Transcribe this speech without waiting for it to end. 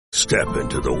Step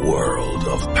into the world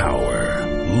of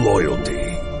power, loyalty,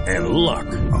 and luck.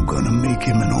 I'm gonna make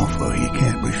him an offer he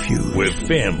can't refuse. With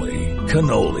family,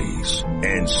 cannolis,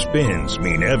 and spins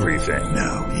mean everything.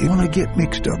 Now, you wanna get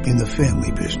mixed up in the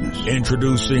family business.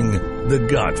 Introducing The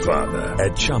Godfather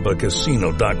at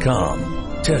ChumbaCasino.com.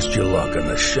 Test your luck in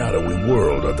the shadowy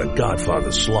world of The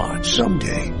Godfather slot.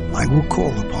 Someday, I will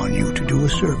call upon you to do a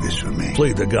service for me.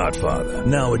 Play The Godfather,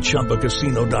 now at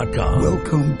ChumbaCasino.com.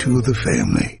 Welcome to the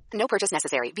family. No purchase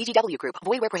necessary. VGW Group.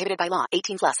 Void where prohibited by law.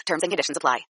 18+. Terms and conditions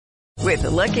apply. With the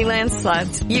Lucky Land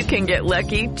Slots, you can get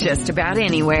lucky just about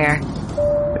anywhere.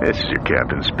 This is your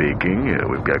captain speaking.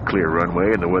 We've got clear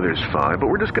runway and the weather's fine, but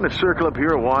we're just going to circle up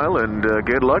here a while and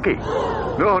get lucky.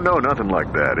 No, nothing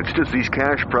like that. It's just these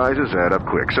cash prizes add up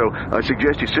quick. So I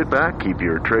suggest you sit back, keep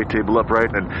your tray table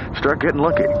upright, and start getting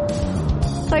lucky.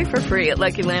 Play for free at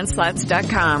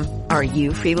LuckyLandSlots.com. Are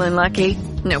you feeling lucky?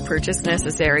 No purchase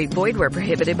necessary. Void where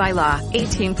prohibited by law.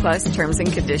 18+ terms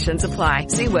and conditions apply.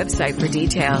 See website for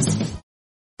details.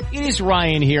 It is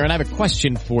Ryan here, and I have a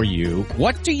question for you.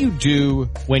 What do you do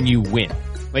when you win?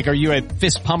 Like, are you a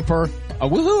fist pumper, a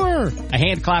woohooer, a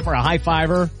hand clapper, a high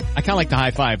fiver? I kind of like the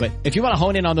high five, but if you want to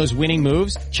hone in on those winning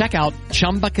moves, check out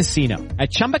Chumba Casino.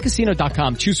 At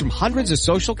ChumbaCasino.com, choose from hundreds of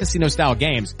social casino-style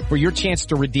games for your chance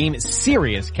to redeem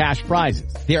serious cash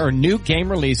prizes. There are new game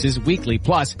releases weekly,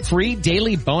 plus free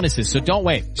daily bonuses, so don't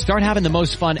wait. Start having the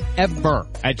most fun ever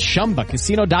at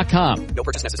ChumbaCasino.com. No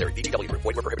purchase necessary. VGW Group.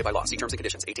 Void where prohibited by law. See terms and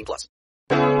conditions. 18+.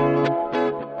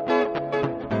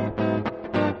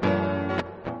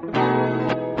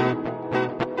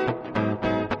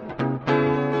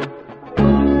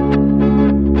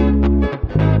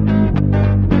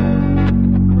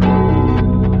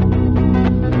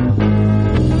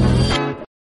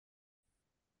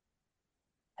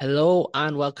 Hello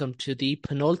and welcome to the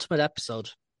penultimate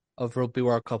episode of Rugby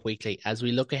World Cup Weekly as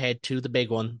we look ahead to the big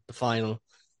one, the final.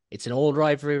 It's an old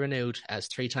rivalry renewed as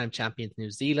three-time champions New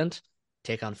Zealand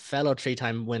take on fellow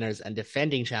three-time winners and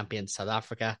defending champions South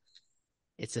Africa.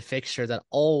 It's a fixture that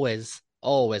always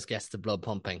gets the blood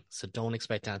pumping, so don't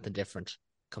expect anything different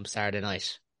come Saturday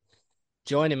night.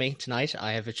 Joining me tonight,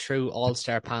 I have a true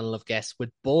all-star panel of guests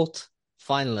with both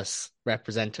finalists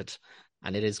represented.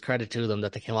 And it is credit to them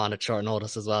that they came on at short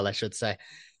notice as well, I should say.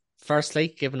 Firstly,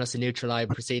 giving us a neutral eye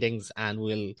proceedings, and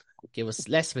will give us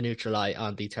less of a neutral eye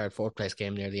on the third, fourth place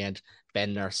game near the end,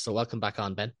 Ben Nurse. So welcome back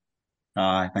on, Ben.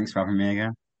 Thanks for having me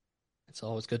again. It's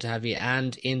always good to have you.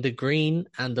 And in the green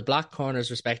and the black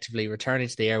corners, respectively, returning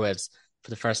to the airwaves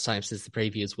for the first time since the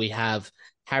previews, we have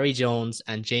Harry Jones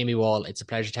and Jamie Wall. It's a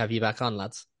pleasure to have you back on,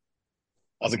 lads.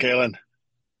 How's it, Caelan?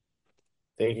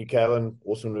 Thank you, Caelan.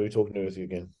 Awesome to be talking to you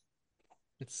again.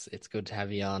 It's good to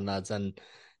have you on, lads. And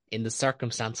in the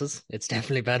circumstances, it's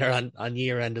definitely better on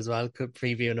year end as well. Good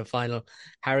preview in a final.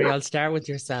 Harry, I'll start with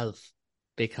yourself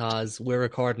because we're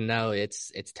recording now.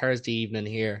 It's Thursday evening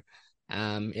here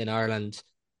in Ireland.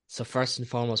 So first and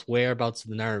foremost, whereabouts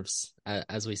of the nerves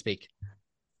as we speak?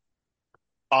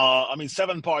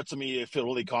 7 parts of me feel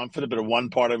really confident, but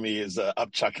one part of me is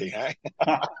upchucking.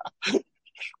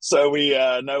 So we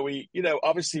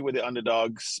obviously we're the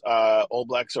underdogs. All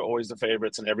Blacks are always the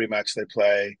favorites in every match they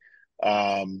play.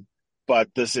 But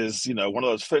this is, one of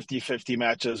those 50-50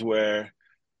 matches where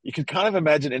you can kind of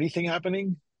imagine anything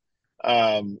happening.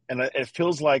 And it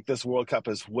feels like this World Cup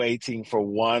is waiting for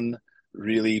one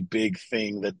really big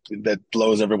thing that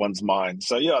blows everyone's mind.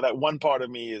 So, yeah, that one part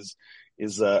of me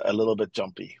is a little bit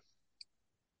jumpy.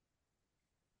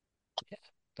 Yeah,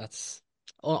 that's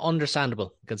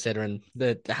understandable considering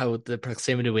how the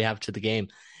proximity we have to the game.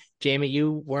 Jamie,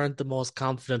 you weren't the most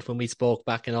confident when we spoke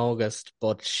back in August,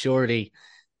 but surely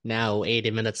now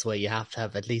 80 minutes away, you have to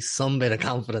have at least some bit of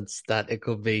confidence that it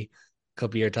could be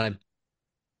your time.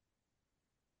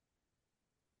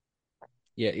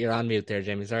 Yeah, you're on mute there,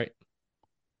 Jamie. Sorry.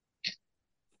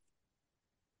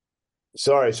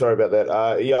 Sorry about that.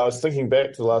 I was thinking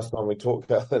back to the last time we talked,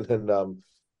 Caelan, and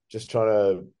just trying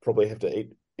to probably have to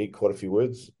eat quite a few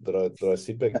words that I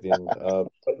said back then,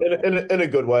 in a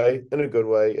good way.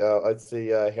 I'd see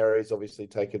Harry's obviously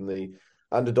taken the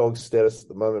underdog status at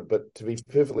the moment, but to be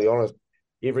perfectly honest,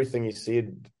 everything he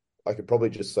said, I could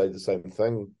probably just say the same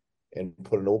thing and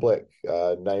put an All Black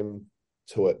name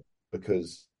to it,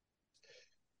 because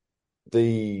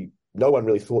no one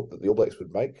really thought that the All Blacks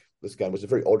would make this game. It was a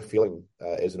very odd feeling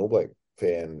as an All Black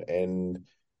fan, and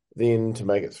then to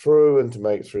make it through and to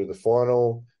make it through the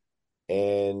final,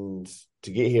 and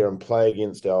to get here and play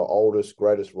against our oldest,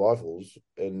 greatest rivals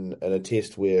in a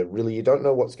test where really you don't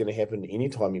know what's going to happen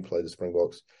anytime you play the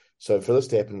Springboks. So for this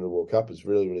to happen in the World Cup is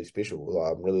really, really special.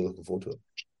 I'm really looking forward to it.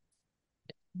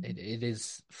 It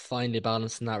is finely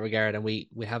balanced in that regard, and we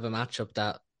have a matchup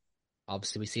that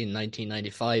obviously we seen in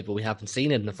 1995, but we haven't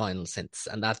seen it in the final since,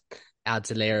 and that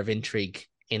adds a layer of intrigue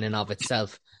in and of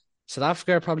itself. South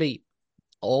Africa are probably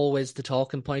always the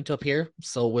talking point up here,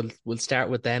 so we'll start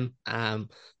with them.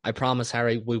 I promise,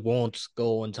 Harry, we won't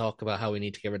go and talk about how we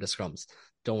need to get rid of scrums.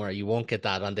 Don't worry, you won't get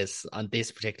that on this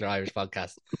particular Irish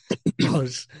podcast.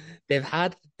 But they've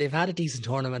had a decent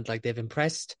tournament. Like, they've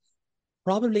impressed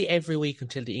probably every week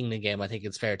until the England game, I think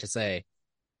it's fair to say.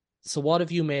 So what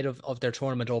have you made of their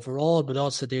tournament overall, but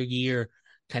also their year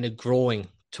kind of growing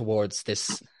towards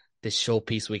this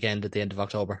showpiece weekend at the end of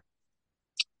October?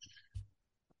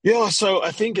 Yeah, so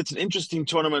I think it's an interesting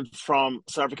tournament from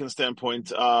South African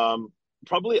standpoint.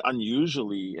 Probably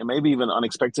unusually and maybe even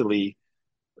unexpectedly,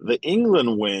 the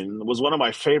England win was one of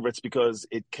my favorites because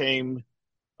it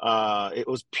it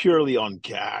was purely on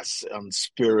gas, on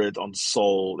spirit, on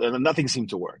soul, and nothing seemed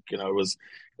to work.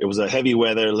 It was a heavy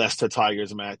weather Leicester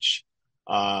Tigers match.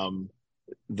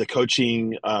 The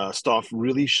coaching staff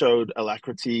really showed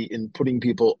alacrity in putting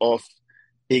people off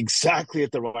exactly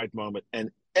at the right moment,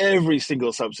 and every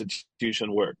single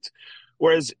substitution worked.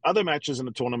 Whereas other matches in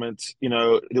the tournament,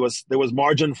 there was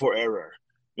margin for error.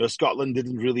 Scotland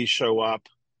didn't really show up.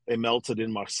 They melted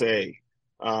in Marseille.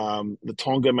 The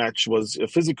Tonga match was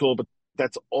physical, but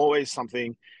that's always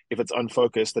something, if it's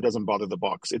unfocused, that doesn't bother the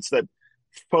box. It's that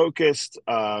focused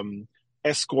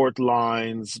escort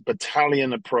lines,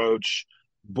 battalion approach,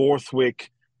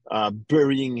 Borthwick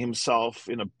burying himself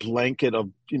in a blanket of,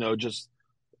 just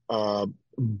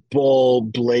ball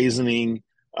blazoning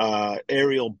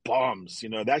aerial bombs,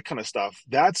 that kind of stuff.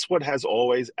 That's what has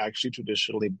always actually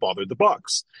traditionally bothered the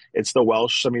box. It's the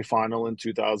Welsh semi-final in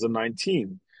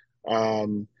 2019.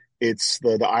 It's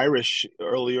the Irish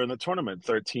earlier in the tournament,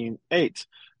 13-8.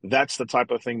 That's the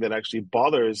type of thing that actually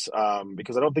bothers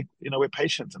because I don't think, we're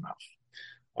patient enough.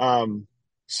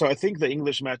 So I think the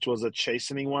English match was a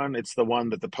chastening one. It's the one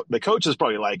that the coaches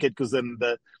probably like it because then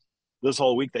this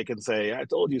whole week they can say, I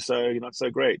told you so, you're not so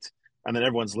great. And then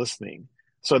everyone's listening.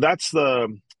 So that's the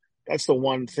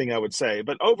one thing I would say.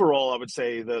 But overall, I would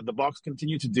say the Boks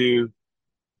continue to do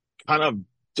kind of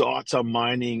data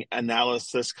mining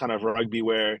analysis kind of rugby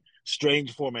where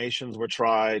strange formations were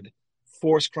tried,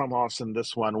 4 scrum halves in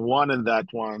this one in that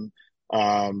one,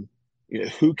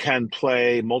 who can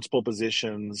play multiple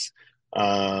positions,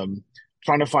 trying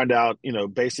to find out,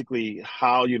 basically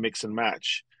how you mix and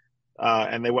match.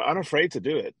 And they were unafraid to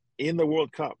do it in the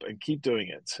World Cup and keep doing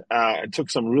it. And took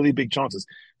some really big chances.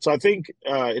 So I think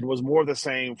it was more of the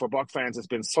same for Bok fans. It's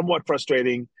been somewhat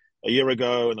frustrating a year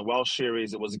ago in the Welsh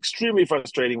series. It was extremely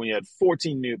frustrating when you had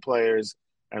 14 new players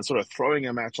and sort of throwing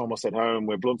a match almost at home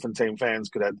where Bloemfontein fans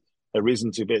could have a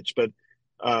reason to bitch. But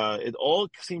it all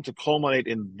seemed to culminate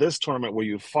in this tournament where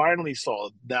you finally saw,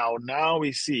 now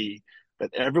we see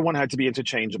that everyone had to be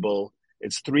interchangeable.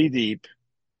 It's 3 deep.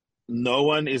 No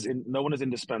one is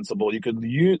indispensable. You could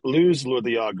lose Lourdes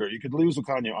Jager, you could lose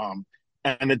Lukhanyo Am,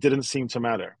 and it didn't seem to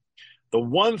matter. The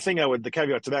one thing the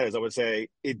caveat to that is I would say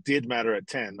it did matter at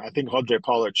 10. I think Rodre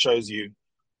Pollard shows you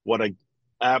what an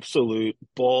absolute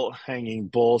ball-hanging,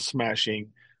 ball-smashing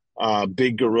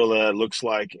big gorilla looks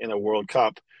like in a World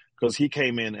Cup because he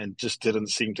came in and just didn't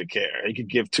seem to care. He could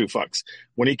give 2 fucks.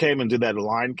 When he came and did that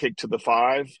line kick to the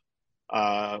 5,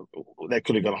 that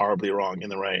could have gone horribly wrong in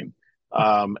the rain.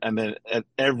 And then at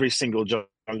every single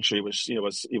juncture, he was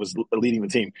leading the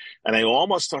team. And I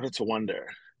almost started to wonder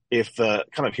if the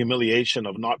kind of humiliation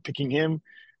of not picking him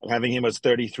and having him as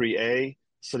 33A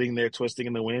sitting there twisting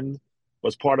in the wind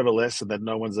was part of a lesson that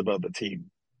no one's above the team.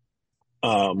 The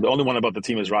only one above the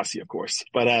team is Rossi, of course.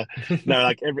 But no,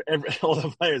 like every all the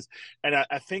players. And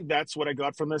I think that's what I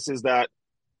got from this is that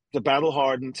the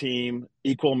battle-hardened team,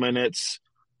 equal minutes.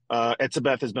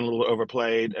 Etzebeth has been a little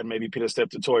overplayed, and maybe Pieter-Steph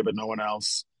du Toit, but no one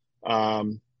else.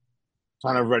 Kind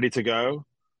of ready to go.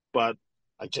 But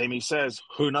like Jamie says,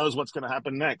 who knows what's going to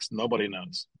happen next? Nobody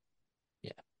knows.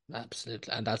 Yeah,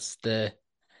 absolutely. And that's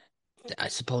I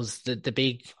suppose, the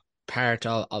big part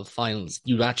of finals.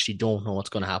 You actually don't know what's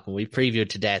going to happen. We previewed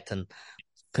to death and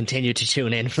continue to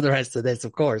tune in for the rest of this,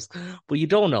 of course. But you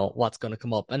don't know what's going to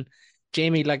come up. And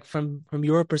Jamie, like from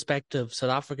your perspective,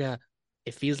 South Africa,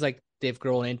 it feels like they've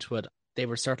grown into it. They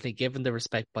were certainly given the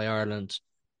respect by Ireland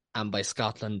and by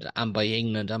Scotland and by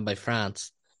England and by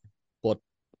France. But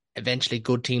eventually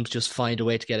good teams just find a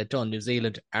way to get it done. New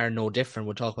Zealand are no different.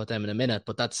 We'll talk about them in a minute.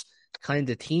 But that's kind of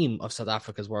the theme of South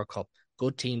Africa's World Cup.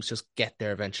 Good teams just get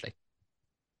there eventually.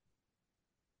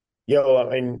 Yeah, well,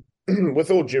 I mean,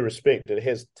 with all due respect, it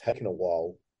has taken a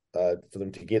while for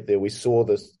them to get there. We saw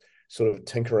this sort of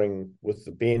tinkering with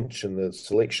the bench and the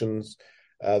selections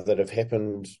that have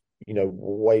happened,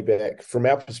 way back, from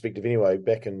our perspective anyway,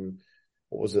 back in,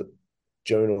 what was it,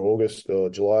 June or August or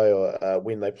July, or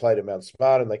when they played at Mount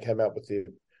Smart and they came out with their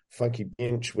funky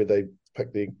bench where they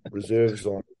picked their reserves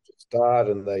on to start,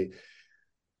 and they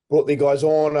brought their guys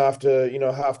on after,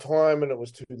 half time, and it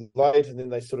was too late, and then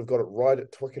they sort of got it right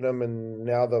at Twickenham, and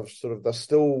now they're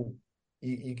still,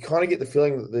 you kind of get the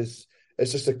feeling that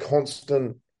it's just a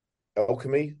constant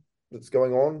alchemy that's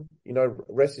going on.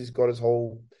 Rassie's got his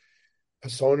whole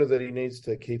persona that he needs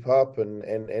to keep up,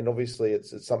 and obviously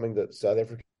it's something that South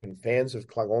African fans have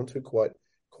clung on to quite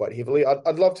heavily.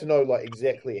 I'd love to know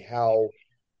exactly how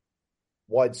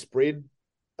widespread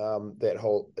that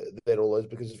all is,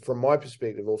 because from my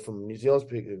perspective, or from New Zealand's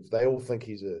perspective, they all think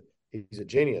he's a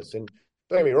genius. And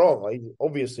don't get me wrong, he's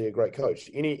obviously a great coach.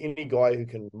 Any guy who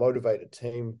can motivate a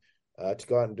team to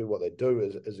go out and do what they do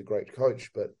is a great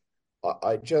coach. But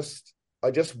I just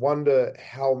wonder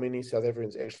how many South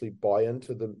Africans actually buy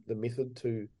into the method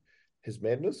to his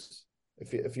madness,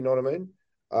 if you know what I mean.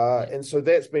 And so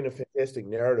that's been a fantastic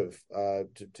narrative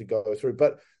to go through.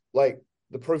 But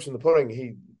the proof's in the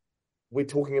pudding. We're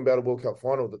talking about a World Cup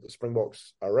final that the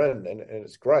Springboks are in, and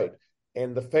it's great.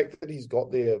 And the fact that he's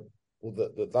got there, or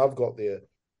that they've got there,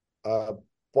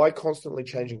 by constantly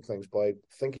changing things, by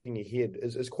thinking ahead,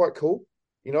 is quite cool.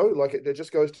 It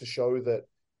just goes to show that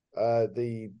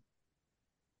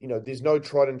there's no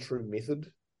tried and true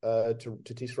method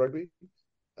to Test rugby.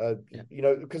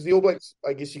 Because the All Blacks,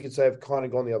 I guess you could say, have kind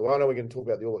of gone the other way. I know we're going to talk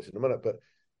about the All Blacks in a minute, but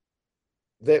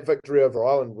that victory over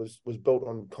Ireland was built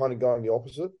on kind of going the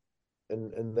opposite,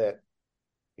 and that,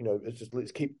 it's just,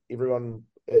 let's keep everyone,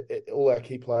 all our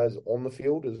key players on the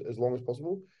field as long as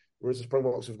possible. Whereas the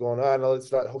Springboks have gone, no, let's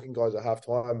start hooking guys at half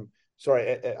time. Sorry,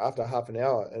 after half an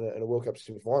hour in a World Cup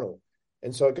semi-final.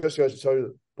 And so it goes to show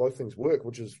that both things work,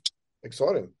 which is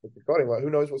exciting. It's exciting. Who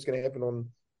knows what's going to happen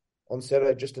on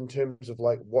Saturday, just in terms of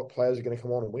what players are going to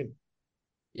come on and win.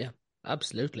 Yeah,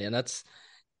 absolutely. And that's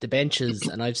the benches,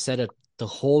 and I've said it the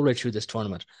whole way through this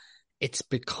tournament. It's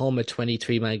become a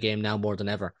 23-man game now more than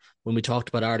ever. When we talked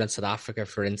about Ireland, South Africa,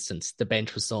 for instance, the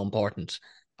bench was so important.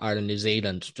 Ireland, New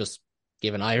Zealand, just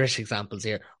giving Irish examples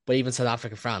here, but even South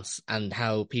Africa, France, and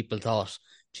how people thought,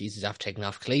 Jesus, after taking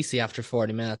off Khaleesi after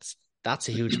 40 minutes, that's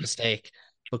a huge mistake.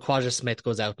 But Quadra Smith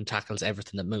goes out and tackles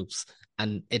everything that moves.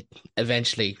 And it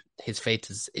eventually, his fate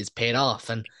is paid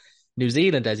off. And New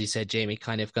Zealand, as you said, Jamie,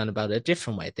 kind of gone about it a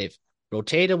different way. They've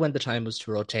rotated when the time was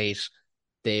to rotate.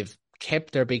 They've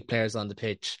kept their big players on the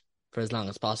pitch for as long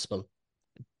as possible.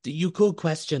 You could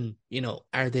question,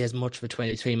 are they as much of a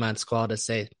 23-man squad as,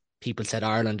 say, people said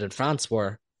Ireland and France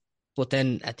were? But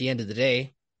then at the end of the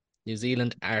day, New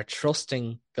Zealand are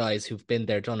trusting guys who've been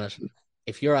there, done it.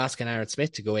 If you're asking Aaron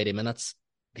Smith to go 80 minutes,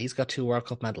 he's got 2 World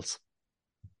Cup medals.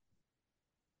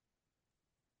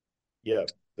 Yeah,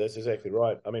 that's exactly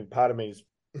right. I mean, part of me is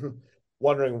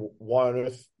wondering why on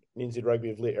earth NZ Rugby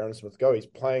have let Aaron Smith go. He's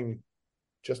playing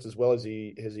just as well as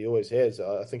he always has.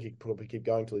 I think he could probably keep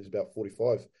going till he's about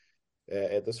 45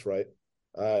 at this rate.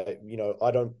 I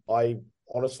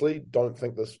honestly don't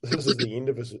think this is the end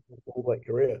of his All Black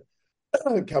career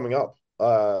coming up.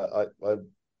 But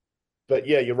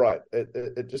yeah, you're right.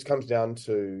 It just comes down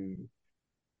to,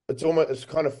 it's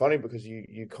kind of funny because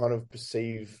you kind of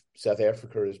perceive South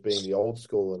Africa as being the old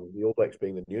school and the All Blacks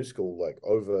being the new school,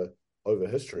 over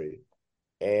history,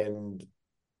 and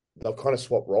they'll kind of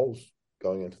swap roles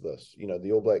going into this.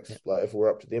 The All Blacks, if we're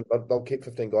up to them, they'll keep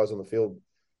 15 guys on the field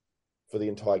for the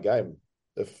entire game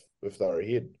if they're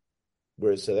ahead.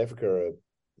 Whereas South Africa are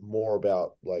more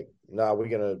about we're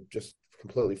going to just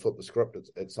completely flip the script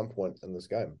at some point in this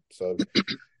game. So,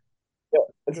 yeah,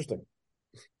 interesting.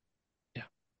 Yeah,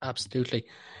 absolutely.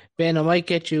 Ben, I might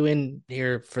get you in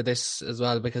here for this as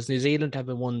well, because New Zealand have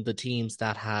been one of the teams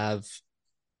that have,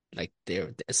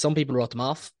 some people wrote them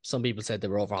off. Some people said they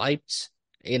were overhyped.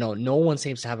 No one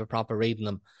seems to have a proper read on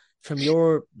them. From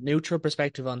your neutral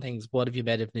perspective on things, what have you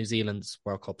made of New Zealand's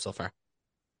World Cup so far?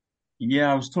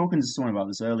 Yeah, I was talking to someone about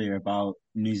this earlier, about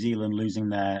New Zealand losing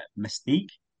their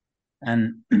mystique.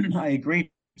 And I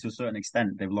agree to a certain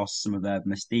extent. They've lost some of their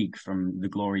mystique from the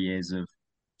glory years of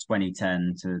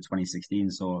 2010 to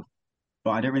 2016, sort of.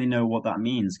 But I don't really know what that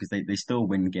means, because they still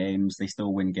win games. They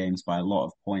still win games by a lot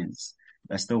of points.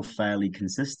 They're still fairly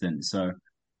consistent. So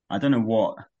I don't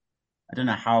know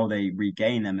how they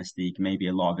regain their mystique. Maybe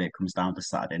a lot of it comes down to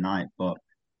Saturday night, but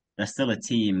they're still a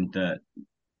team that,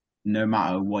 no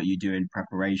matter what you do in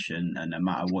preparation and no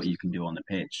matter what you can do on the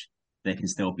pitch, they can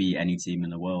still beat any team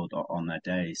in the world on their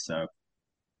day. So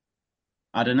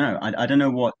I don't know. I don't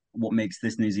know what makes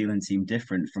this New Zealand team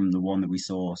different from the one that we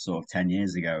saw sort of 10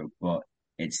 years ago, but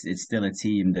it's still a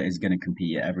team that is going to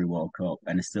compete at every World Cup,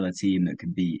 and it's still a team that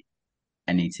can beat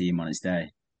any team on its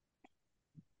day.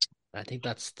 I think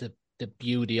that's the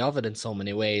beauty of it in so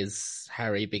many ways,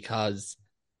 Harry, because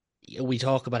we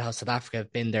talk about how South Africa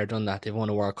have been there, done that. They've won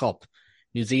a World Cup.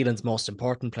 New Zealand's most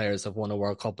important players have won a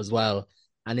World Cup as well.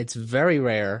 And it's very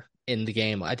rare in the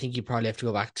game. I think you probably have to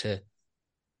go back to,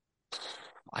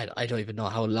 I don't even know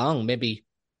how long, maybe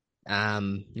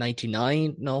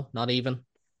 99? No, not even.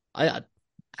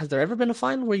 Has there ever been a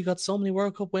final where you got so many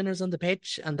World Cup winners on the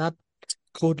pitch, and that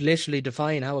could literally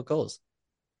define how it goes?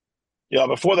 Yeah,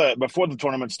 before the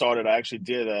tournament started, I actually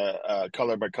did a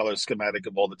color by color schematic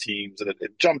of all the teams, and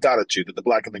it jumped out at you that the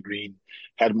black and the green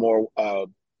had more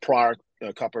prior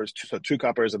cuppers, so 2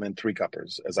 cuppers and then 3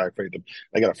 cuppers, as I phrased them.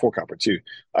 They got a 4 cupper too.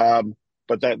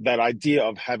 But that idea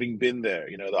of having been there,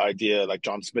 the idea, like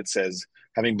John Smith says,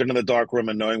 having been in the dark room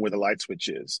and knowing where the light switch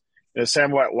is.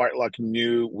 Sam Whitelock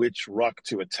knew which ruck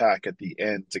to attack at the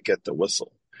end to get the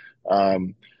whistle.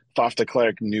 Faf de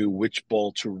Klerk knew which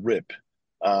ball to rip.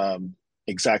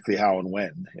 Exactly how and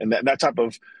when, and that type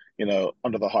of,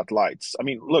 under the hot lights. I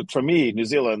mean, look, for me, New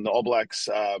Zealand, the All Blacks,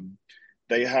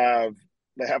 they have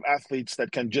athletes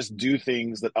that can just do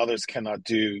things that others cannot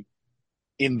do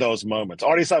in those moments.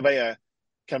 Artie Savea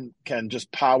can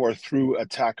just power through a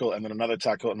tackle and then another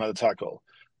tackle.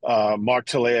 Mark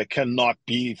Telea cannot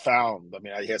be found. I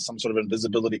mean, he has some sort of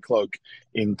invisibility cloak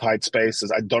in tight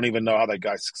spaces. I don't even know how that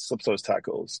guy slips those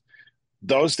tackles.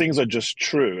 Those things are just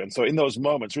true. And so in those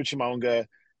moments, Richie Maunga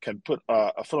can put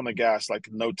a foot on the gas like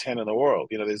no 10 in the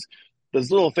world.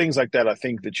 There's little things like that, I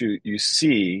think, that you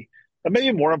see. But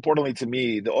maybe more importantly to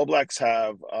me, the All Blacks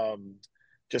have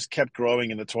just kept growing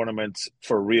in the tournament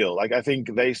for real. Like, I think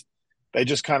they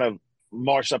just kind of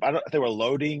marched up. They were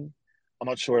loading. I'm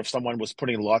not sure if someone was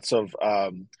putting lots of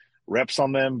reps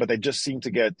on them, but they just seemed to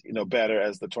get, better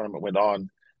as the tournament went on.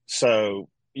 So,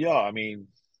 yeah, I mean,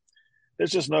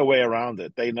 there's just no way around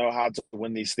it. They know how to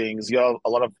win these things. A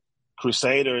lot of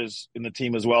Crusaders in the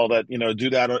team as well that, do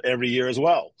that every year as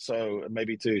well. So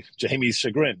maybe to Jamie's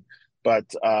chagrin.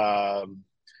 But,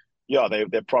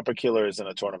 they're proper killers in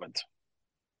a tournament.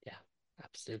 Yeah,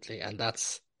 absolutely. And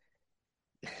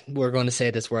we're going to say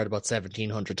this word about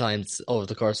 1,700 times over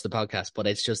the course of the podcast, but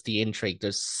it's just the intrigue.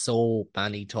 There's so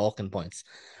many talking points.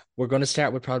 We're going to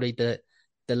start with probably the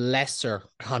lesser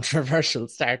controversial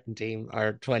starting team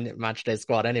or 20 match day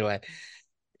squad anyway.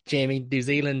 Jamie, New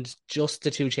Zealand, just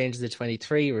the 2 changes at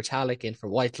 23, Retallick in for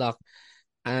Whitelock,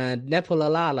 and Nepo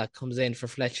Lalala comes in for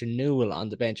Fletcher Newell on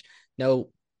the bench. Now,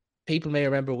 people may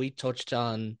remember we touched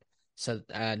on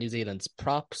New Zealand's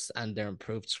props and their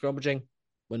improved scrummaging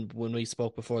when we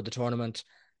spoke before the tournament.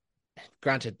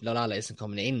 Granted, Lalala isn't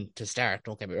coming in to start,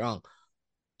 don't get me wrong,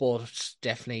 but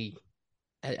definitely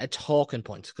a talking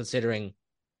point considering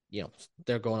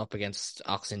they're going up against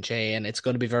Oxen Che, and it's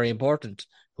going to be very important,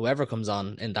 whoever comes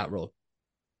on in that role.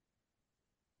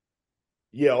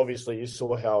 Yeah, obviously you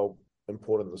saw how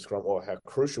important the scrum, or how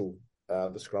crucial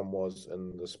the scrum was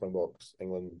in the Springboks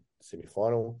England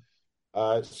semi-final.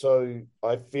 So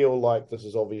I feel like this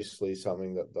is obviously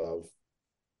something that they've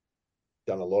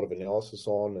done a lot of analysis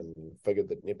on and figured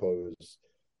that Nepo is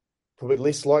probably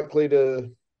less likely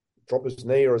to drop his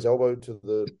knee or his elbow to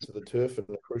the turf in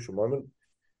a crucial moment.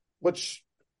 Which,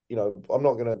 I'm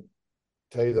not going to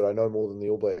tell you that I know more than the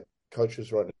All Black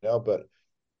coaches right now, but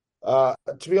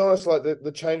to be honest, like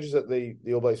the changes that the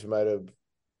All Blacks have made are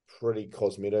pretty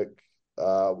cosmetic.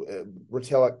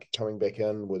 Retallick coming back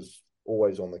in was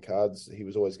always on the cards. He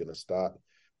was always going to start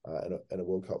in a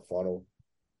World Cup final.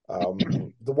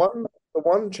 The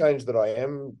one change that I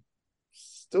am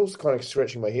still kind of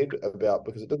scratching my head about,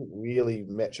 because it didn't really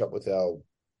match up with our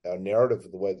narrative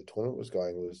of the way the tournament was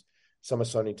going, was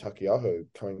Samisoni Taukei'aho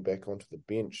coming back onto the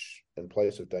bench in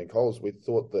place of Dane Coles. We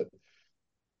thought that,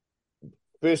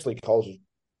 firstly, Coles was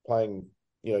playing,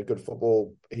 good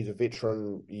football. He's a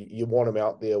veteran. You want him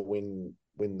out there when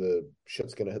the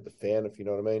shit's going to hit the fan, if you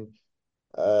know what I mean.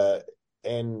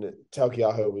 And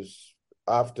Taukei'aho was,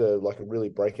 after like a really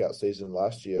breakout season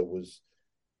last year, was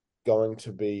going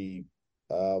to be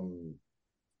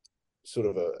sort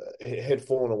of had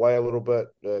fallen away a little bit.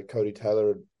 Cody Taylor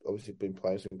had obviously been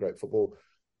playing some great football,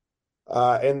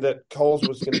 and that Coles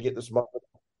was going to get this moment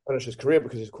to finish his career,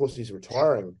 because of course he's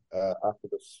retiring after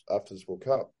this World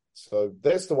Cup. So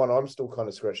that's the one I'm still kind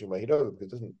of scratching my head over, because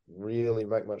it doesn't really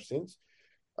make much sense.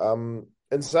 In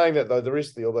saying that, though, the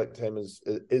rest of the All Black team is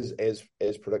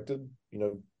as predicted.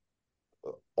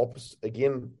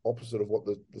 Opposite of what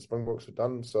the Springboks have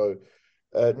done. So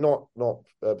not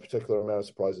a particular amount of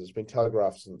surprises. It's been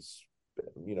telegraphed since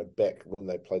back when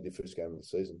they played their first game of the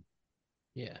season.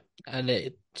 Yeah,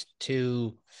 and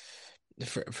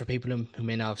for people who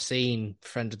may not have seen,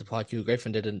 friend of the pod, Hugh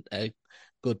Griffin did a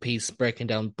good piece breaking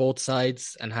down both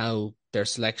sides and how their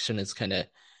selection has kind of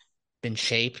been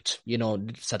shaped.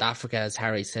 South Africa, as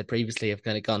Harry said previously, have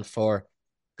kind of gone for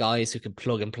guys who can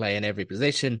plug and play in every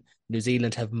position. New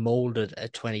Zealand have molded a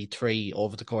 23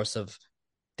 over the course of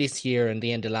this year and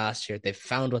the end of last year. They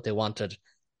found what they wanted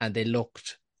and they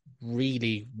looked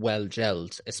really well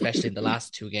gelled, especially in the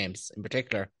last two games in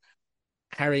particular.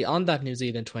 Harry, on that New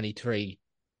Zealand 23,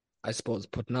 I suppose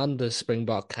putting on the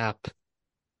Springbok cap,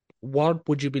 what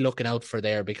would you be looking out for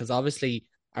there? Because obviously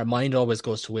our mind always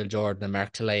goes to Will Jordan and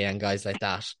Mark Talay and guys like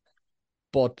that.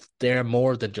 But they're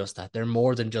more than just that. They're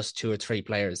more than just two or three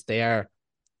players. They are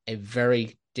a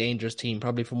very dangerous team,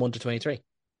 probably from 1 to 23.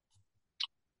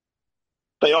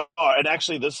 They are. And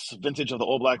actually, this vintage of the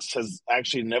All Blacks has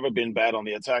actually never been bad on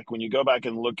the attack. When you go back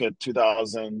and look at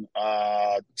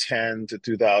 2010 to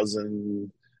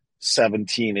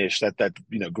 2017-ish, that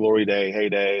glory day,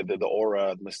 heyday, the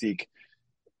aura, the mystique,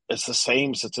 it's the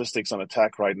same statistics on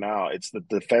attack right now. It's the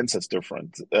defense that's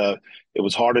different. It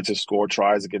was harder to score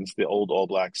tries against the old All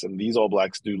Blacks, and these All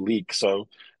Blacks do leak. So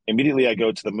immediately I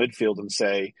go to the midfield and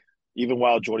say, even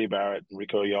while Jordie Barrett and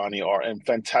Rieko Ioane are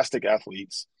fantastic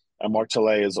athletes, and Mark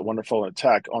Talay is a wonderful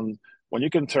attack, when you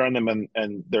can turn them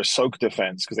and their soak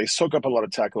defense, because they soak up a lot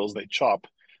of tackles, they chop,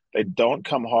 they don't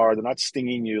come hard, they're not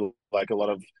stinging you like a lot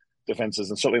of defenses,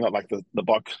 and certainly not like the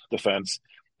Buck defense.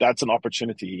 That's an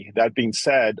opportunity. That being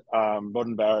said,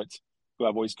 Beauden Barrett, who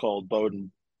I've always called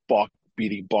Beauden Bok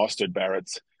beating Bastard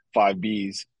Barrett's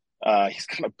 5Bs, he's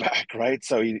kind of back, right?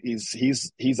 So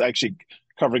he's actually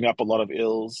covering up a lot of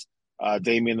ills.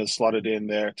 Damien is slotted in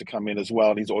there to come in as well,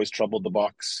 and he's always troubled the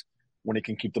box when he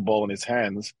can keep the ball in his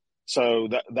hands. So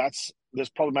there's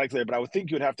problematic there, but I would think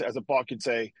you would have to, as a Bok, you'd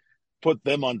say, put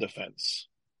them on defense,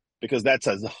 because that's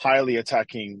a highly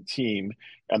attacking team.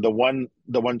 And the one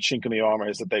chink in the armor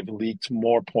is that they've leaked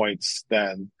more points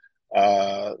than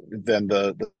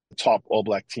the top All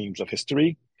Black teams of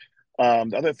history.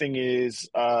 The other thing is,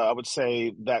 I would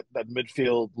say that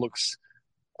midfield looks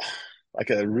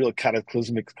like a real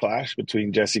cataclysmic clash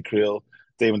between Jesse Kriel,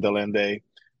 David Delende,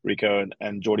 Rieko,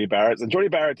 and Jordie Barrett. And Jordie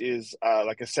Barrett is,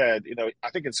 like I said, I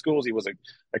think in schools he was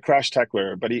a crash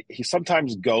tackler, but he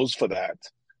sometimes goes for that.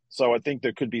 So I think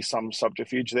there could be some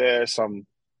subterfuge there, some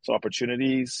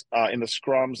opportunities. In the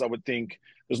scrums, I would think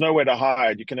there's nowhere to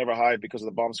hide. You can never hide because of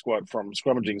the bomb squad from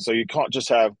scrummaging. So you can't just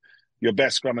have your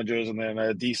best scrummagers and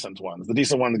then decent ones. The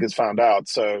decent one gets found out.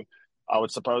 So I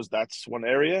would suppose that's one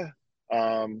area.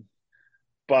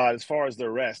 But as far as the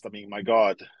rest, I mean, my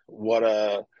God, what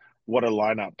a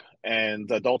lineup. And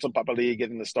Dalton Papali'i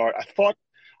getting the start. I thought,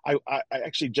 I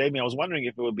actually, Jamie, I was wondering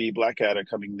if it would be Blackadder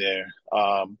coming there.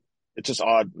 It's just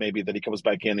odd maybe that he comes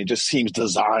back in. He just seems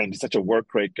designed. He's such a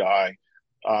work rate guy.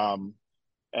 And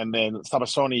then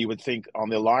Stabasoni, you would think on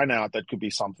the line out that could be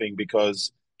something,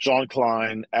 because Jean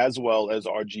Klein as well as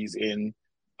RG's in.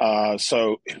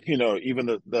 So,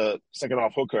 even the second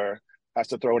off hooker has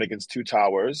to throw it against two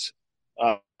towers.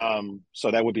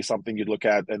 So that would be something you'd look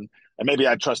at. And maybe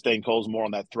I'd trust Dane Coles more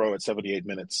on that throw at 78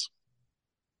 minutes.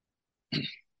 You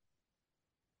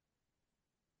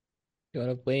want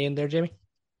to weigh in there, Jamie?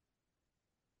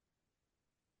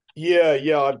 Yeah,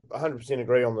 I 100%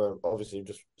 agree on obviously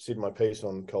just said my piece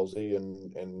on Colsey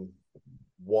and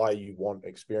why you want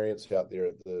experience out there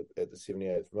at the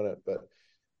 78th minute. But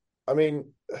I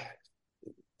mean,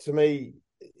 to me,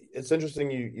 it's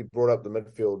interesting you brought up the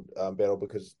midfield battle,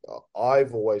 because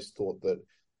I've always thought that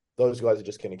those guys are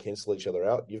just going to cancel each other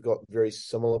out. You've got very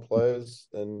similar players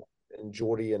in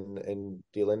Jordie and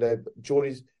Delende.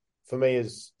 Jordie's, for me,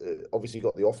 is obviously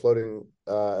got the offloading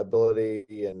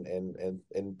ability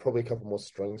and probably a couple more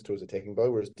strings to his attacking bow,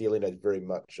 whereas Delende is very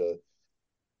much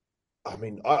I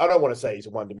don't want to say he's a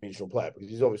one-dimensional player, because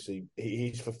he's obviously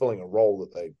he's fulfilling a role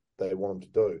that they want him to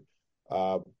do.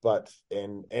 But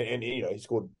he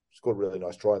scored a really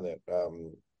nice try in that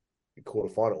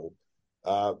quarterfinal.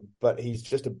 But he's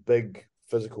just a big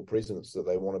physical presence that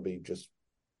they want to be just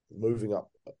moving up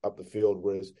the field,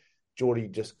 whereas Jordie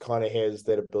just kind of has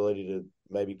that ability to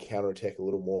maybe counterattack a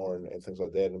little more and things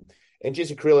like that. And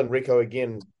Jesse Kriel and Rieko,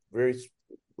 again, very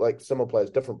like similar players,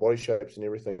 different body shapes and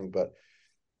everything. But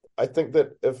I think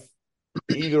that if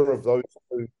either of those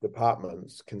two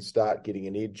departments can start getting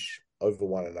an edge over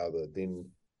one another, then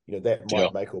that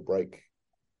might make or break.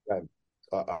 I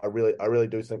really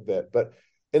do think that. But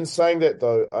in saying that,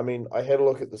 though, I mean, I had a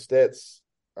look at the stats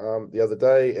the other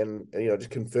day, and just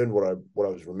confirmed what I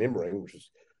was remembering,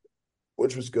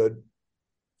 which was good.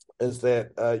 is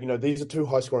that these are two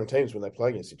high-scoring teams when they play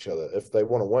against each other. If they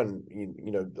want to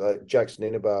win, Jackson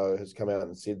Enebar has come out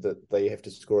and said that they have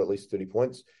to score at least 30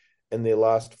 points. In their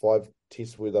last 5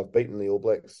 tests where they've beaten the All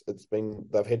Blacks,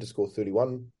 they've had to score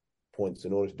 31 points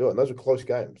in order to do it. And those are close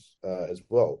games as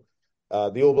well.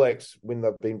 The All Blacks, when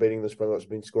they've been beating the Springboks, have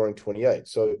been scoring 28.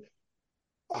 So,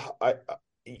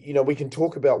 we can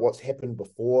talk about what's happened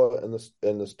before in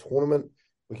this tournament.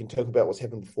 We can talk about what's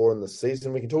happened before in the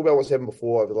season. We can talk about what's happened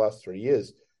before over the last 3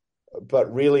 years.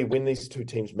 But really, when these two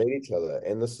teams meet each other,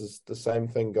 and this is the same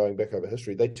thing going back over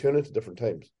history, they turn into different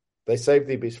teams. They save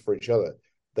their best for each other.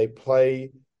 They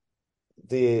play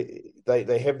they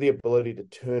have the ability to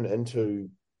turn into,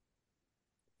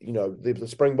 the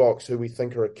Springboks, who we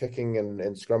think are a kicking and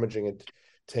scrummaging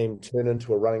a team, turn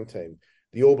into a running team.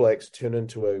 The All Blacks turn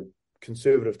into a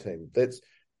conservative team.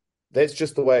 That's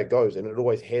just the way it goes, and it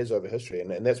always has over history,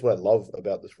 and that's what I love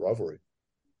about this rivalry.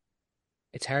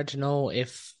 It's hard to know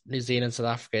if New Zealand, South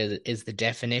Africa is the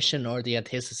definition or the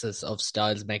antithesis of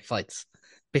styles make fights,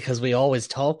 because we always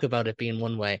talk about it being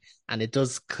one way, and it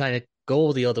does kind of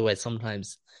go the other way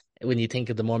sometimes when you think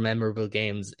of the more memorable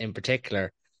games in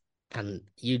particular, and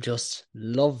you just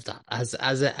love that.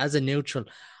 As a neutral,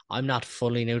 I'm not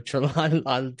fully neutral.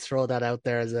 I'll throw that out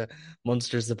there as a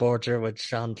Munster supporter with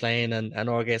Sean Plain and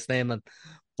Jorge Snyman,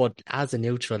 but as a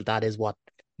neutral, that is what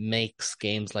makes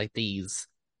games like these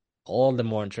all the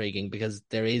more intriguing, because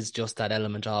there is just that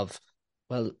element of,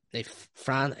 well, if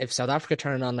South Africa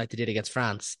turn on like they did against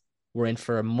France, we're in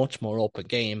for a much more open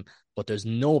game, but there's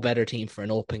no better team for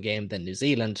an open game than New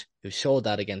Zealand, who showed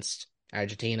that against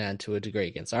Argentina and to a degree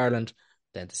against Ireland.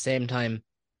 Then at the same time,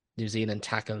 New Zealand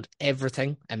tackled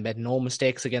everything and made no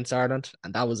mistakes against Ireland,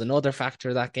 and that was another factor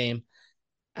of that game,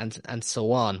 and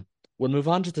so on. We'll move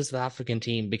on to the South African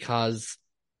team, because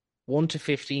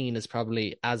 1-15 is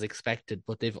probably as expected,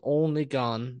 but they've only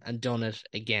gone and done it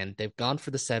again. They've gone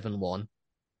for the 7-1.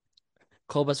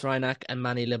 Cobus Reinach and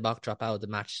Manny Limbach drop out of the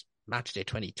match day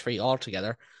 23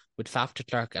 altogether, with Faf de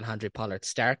Klerk and Handré Pollard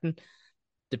starting.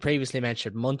 The previously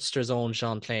mentioned Munster's own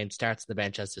Sean Plain starts on the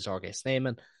bench, as does Jorge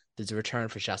Snyman. There's a return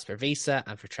for Jasper Wiese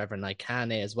and for Trevor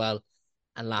Naikane as well.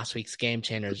 And last week's game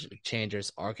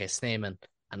changers Jorge Snyman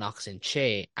and Oxen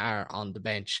Che are on the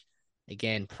bench.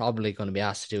 Again, probably going to be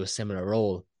asked to do a similar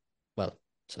role. Well,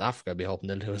 South Africa will be hoping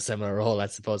they'll do a similar role, I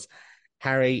suppose.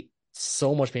 Harry,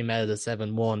 so much being made of the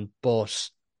 7-1, but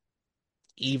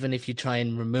even if you try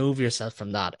and remove yourself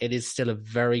from that, it is still a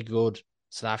very good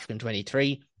South African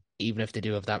 23, even if they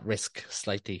do have that risk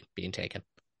slightly being taken.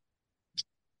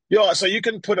 Yeah, so you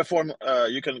can put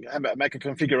you can make a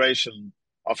configuration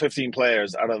of 15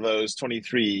 players out of those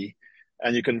 23,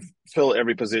 and you can fill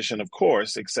every position, of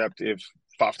course, except if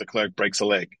Faf de Klerk breaks a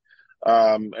leg.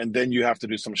 And then you have to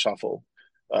do some shuffle.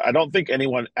 I don't think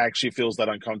anyone actually feels that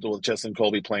uncomfortable with Cheslin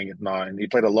Kolbe playing at 9. He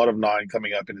played a lot of 9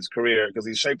 coming up in his career because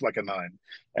he's shaped like a 9.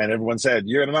 And everyone said,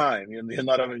 you're a 9,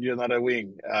 you're not a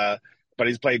wing. But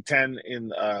he's played 10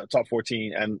 in top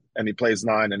 14 and he plays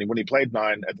 9. And when he played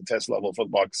 9 at the test level for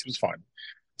the Bucks, he was fine.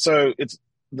 So it's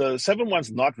the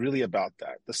 7-1's not really about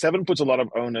that. The 7 puts a lot of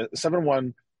onus. The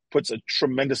 7-1 puts a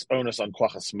tremendous onus on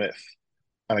Kwagga Smith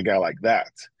and a guy like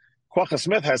that. Kwagga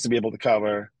Smith has to be able to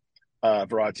cover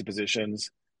variety positions.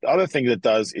 The other thing that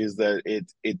does is that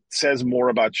it says more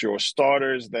about your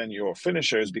starters than your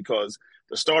finishers, because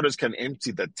the starters can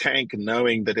empty the tank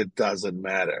knowing that it doesn't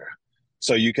matter.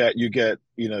 So you get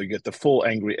the full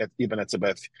angry Eben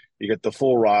Etzebeth, you get the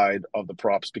full ride of the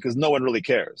props because no one really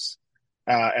cares,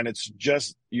 and it's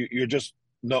just you're just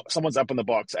no someone's up in the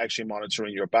box actually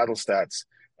monitoring your battle stats,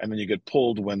 and then you get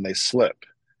pulled when they slip.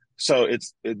 So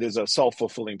there's a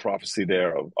self-fulfilling prophecy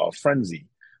there of frenzy.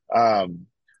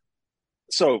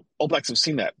 So All Blacks have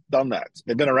seen that, done that.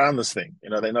 They've been around this thing.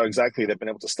 They know exactly. They've been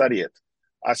able to study it.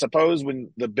 I suppose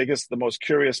when the most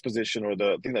curious position or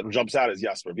the thing that jumps out is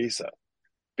Jasper Wiese,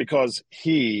 because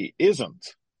he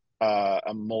isn't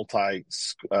a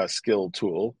multi-skill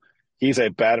tool. He's a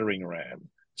battering ram.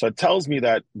 So it tells me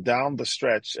that down the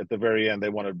stretch at the very end, they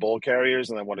wanted ball carriers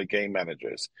and they wanted game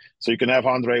managers. So you can have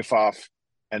Handré, Faf,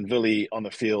 and Willie on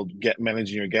the field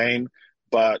managing your game,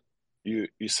 but you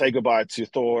say goodbye to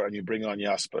Thor and you bring on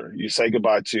Jasper. You say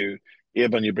goodbye to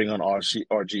Eben, you bring on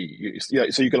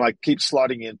RG. So you can keep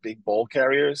slotting in big ball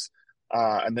carriers,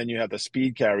 and then you have the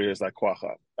speed carriers like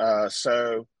Kwagga.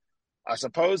 So I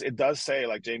suppose it does say,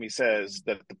 like Jamie says,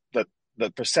 that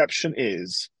the perception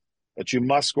is that you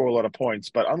must score a lot of points.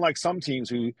 But unlike some teams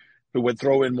who would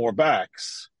throw in more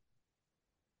backs,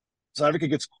 South Africa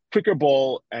gets quicker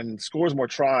ball and scores more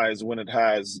tries when it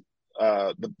has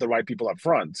the right people up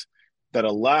front. that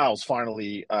allows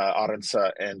finally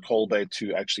Arendse and Kolbe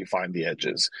to actually find the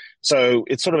edges. So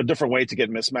it's sort of a different way to get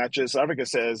mismatches. South Africa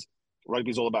says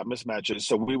rugby is all about mismatches,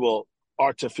 so we will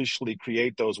artificially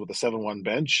create those with a 7-1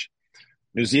 bench.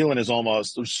 New Zealand is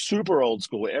almost super old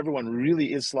school. Everyone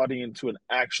really is slotting into an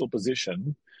actual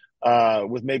position,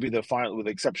 with maybe with the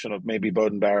exception of maybe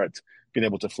Beauden Barrett being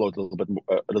able to float a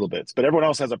little bit. But everyone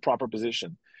else has a proper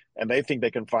position, and they think they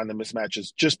can find the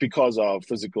mismatches just because of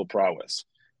physical prowess.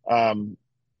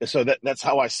 So that's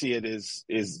how I see it.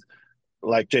 Is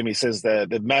like Jamie says,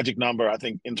 the magic number. I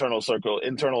think internal.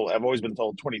 I've always been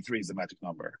told 23 is the magic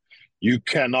number. You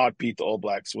cannot beat the All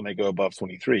Blacks when they go above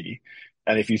 23.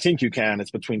 And if you think you can,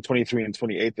 it's between 23 and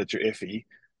 28 that you're iffy.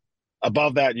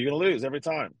 Above that, you're going to lose every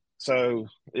time. So,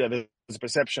 yeah, there's a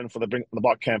perception for the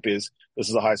Bok camp is this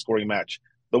is a high-scoring match.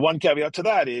 The one caveat to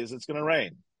that is it's going to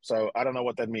rain. So I don't know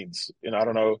what that means. I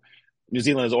don't know. New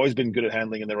Zealand has always been good at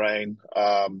handling in the rain.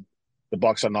 The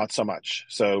Boks are not so much.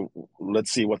 So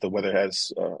let's see what the weather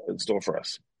has in store for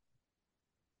us.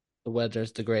 The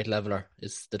weather's the great leveler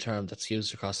is the term that's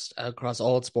used across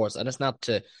all sports. And it's not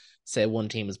to say one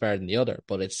team is better than the other,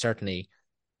 but it's certainly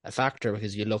a factor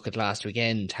because you look at last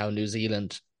weekend, how New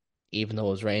Zealand, even though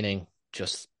it was raining,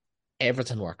 just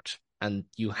everything worked. And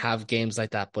you have games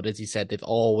like that, but as you said, they've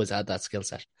always had that skill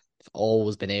set. They've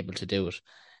always been able to do it.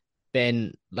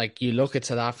 Ben, like you look at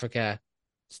South Africa,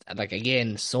 like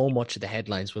again, so much of the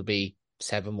headlines will be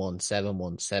 7-1,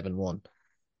 7-1, 7-1.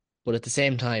 But at the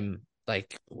same time,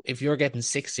 like if you're getting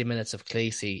 60 minutes of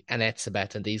Khaleesi and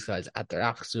Etzebeth and these guys at their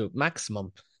absolute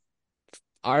maximum,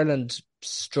 Ireland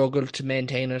struggled to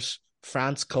maintain it.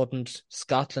 France couldn't.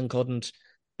 Scotland couldn't.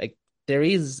 Like there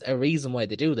is a reason why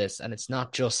they do this, and it's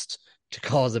not just to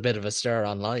cause a bit of a stir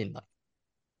online.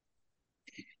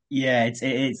 Yeah, it's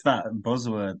that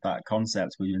buzzword, that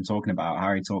concept we've been talking about.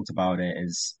 Harry talked about it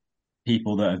as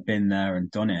people that have been there and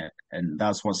done it, and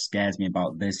that's what scares me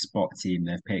about this Bok team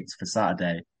they've picked for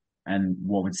Saturday. And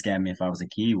what would scare me if I was a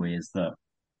Kiwi is that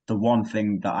the one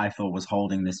thing that I thought was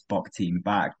holding this Bok team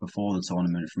back before the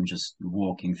tournament from just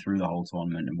walking through the whole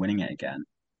tournament and winning it again,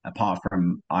 apart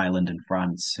from Ireland and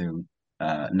France, who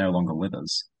no longer with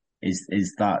us,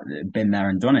 is that been there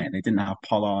and done it. They didn't have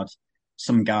Pollard.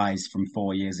 Some guys from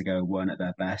 4 years ago weren't at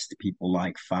their best. People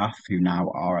like Faf, who now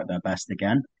are at their best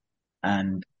again,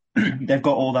 and they've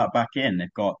got all that back in.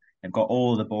 They've got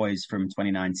all the boys from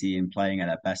 2019 playing at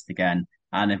their best again,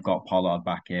 and they've got Pollard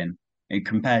back in.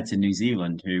 Compared to New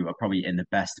Zealand, who are probably in the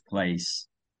best place,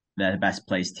 they're the best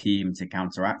placed team to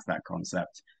counteract that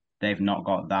concept. They've not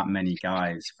got that many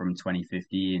guys from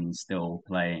 2015 still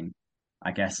playing,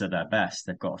 I guess, at their best.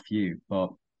 They've got a few, but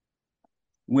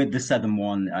with the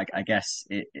 7-1, I guess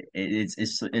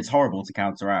it's horrible to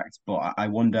counteract. But I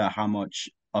wonder how much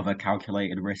of a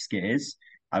calculated risk it is.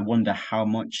 I wonder how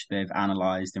much they've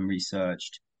analysed and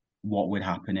researched what would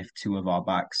happen if two of our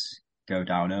backs go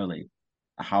down early.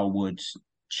 How would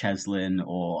Cheslin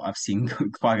or I've seen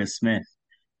Kwagga Smith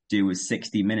do with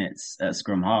 60 minutes at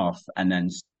scrum half and then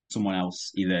someone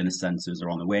else either in the centres or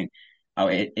on the wing?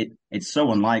 It's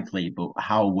so unlikely, but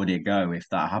how would it go if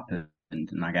that happened?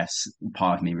 And I guess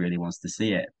part of me really wants to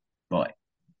see it. But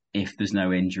if there's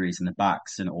no injuries in the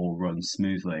backs and it all runs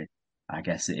smoothly, I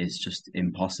guess it is just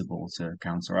impossible to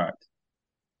counteract.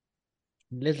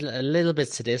 A little bit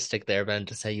sadistic there, Ben,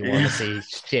 to say you want to see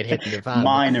shit hitting the fan.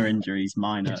 Minor injuries,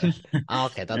 minor.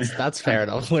 Okay, that's fair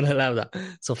enough. We'll allow that.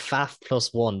 So Faf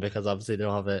 +1 because obviously they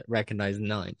don't have a recognised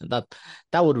 9, and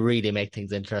that would really make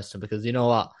things interesting because you know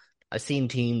what, I've seen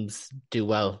teams do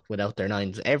well without their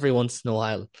 9s every once in a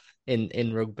while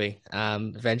in rugby.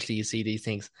 Eventually you see these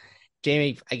things.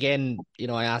 Jamie, again,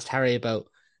 I asked Harry about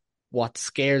what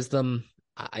scares them.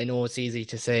 I know it's easy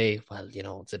to say, well,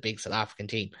 it's a big South African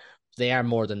team. They are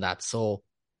more than that. So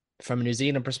from a New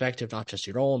Zealand perspective, not just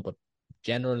your own, but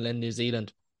general in New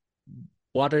Zealand,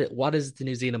 what is the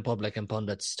New Zealand public and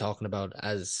pundits talking about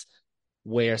as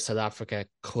where South Africa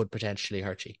could potentially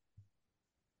hurt you?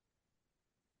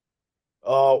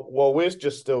 Well, we're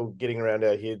just still getting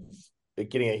our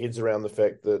heads around the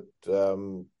fact that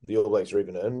the All Blacks are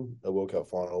even in a World Cup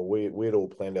final. We'd all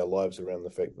planned our lives around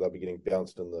the fact that they'll be getting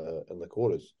bounced in the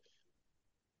quarters.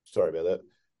 Sorry about that.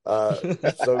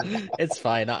 So it's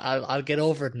fine. I'll get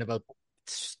over it in about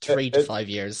 3 to 5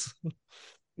 years.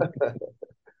 It's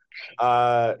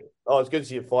good to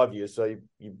see you 5 years. So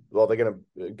they're going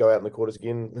to go out in the quarters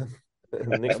again in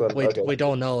the next one. We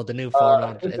don't know the new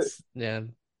format. Yeah.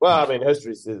 Well, I mean,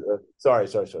 history says. Sorry.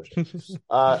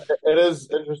 It is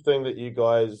interesting that you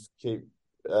guys keep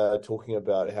talking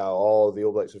about how the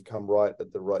All Blacks have come right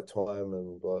at the right time,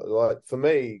 and like for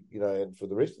me, and for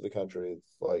the rest of the country,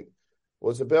 it's like, well,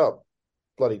 it's about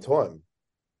bloody time.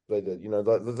 They did,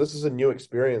 this is a new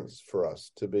experience for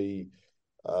us to be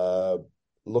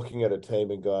looking at a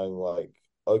team and going like,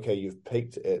 okay, you've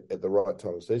peaked at the right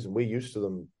time of the season. We're used to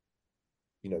them,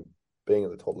 being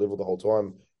at the top level the whole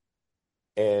time.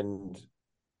 And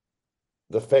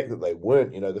the fact that they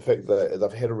weren't, the fact that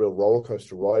they've had a real roller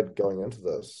coaster ride going into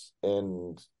this,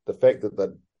 and the fact that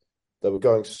they were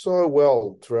going so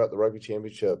well throughout the Rugby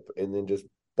Championship and then just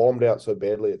bombed out so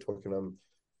badly at Twickenham,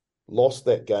 lost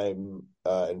that game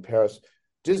in Paris.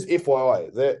 Just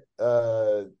FYI,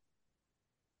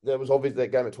 that was obvious.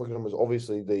 That game at Twickenham was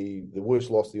obviously the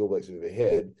worst loss the All Blacks have ever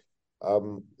had.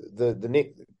 The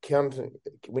next count,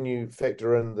 when you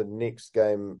factor in the next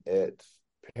game at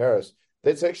Paris,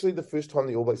 that's actually the first time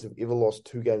the All Blacks have ever lost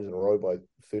 2 games in a row by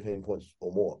 13 points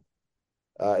or more.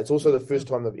 It's also the first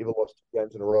time they've ever lost 2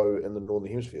 games in a row in the Northern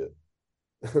Hemisphere.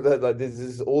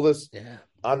 There's all this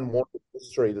unwanted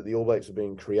history that the All Blacks have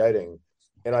been creating.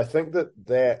 And I think that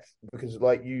because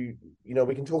we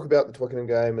can talk about the Twickenham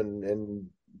game and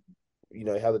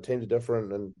how the teams are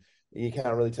different, and you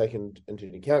can't really take into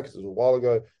account because it was a while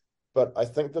ago. But I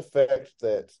think the fact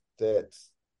that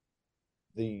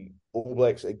the All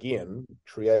Blacks again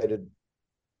created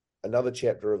another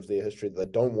chapter of their history that they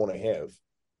don't want to have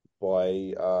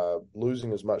by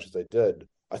losing as much as they did,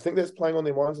 I think that's playing on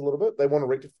their minds a little bit. They want to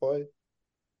rectify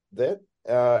that,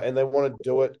 and they want to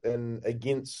do it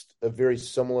against a very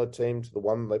similar team to the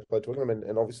one they played Twickenham,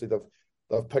 and obviously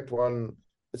they've picked one.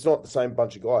 It's not the same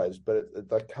bunch of guys, but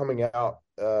they're coming out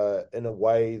in a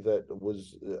way that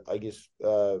was, I guess,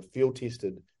 field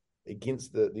tested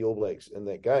against the All Blacks in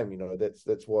that game.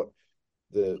 That's what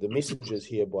the message is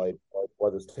here by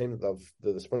this team that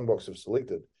the Springboks have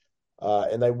selected,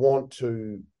 and they want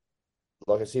to,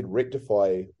 like I said,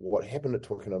 rectify what happened at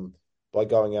Twickenham by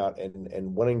going out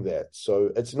and winning that.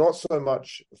 So it's not so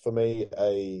much for me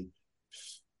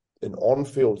an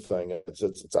on-field thing.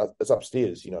 It's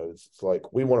upstairs. It's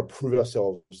like we want to prove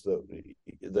ourselves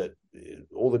that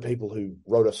all the people who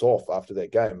wrote us off after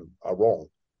that game are wrong,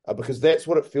 because that's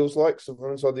what it feels like. So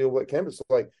from inside the All Black camp, it's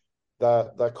like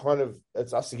they're kind of,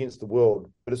 it's us against the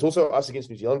world, but it's also us against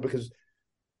New Zealand, because,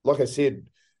 like I said,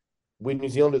 when New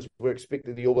Zealanders were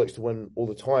expected the All Blacks to win all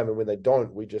the time, and when they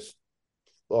don't, we just,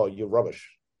 oh, you're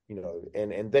rubbish,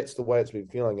 and that's the way it's been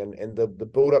feeling, and the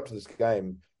build up to this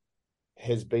game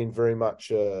has been very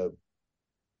much, oh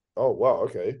wow,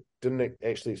 okay, didn't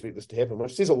actually expect this to happen,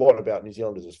 which says a lot about New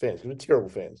Zealanders as fans, because we're terrible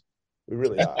fans. We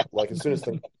really are. Like as soon as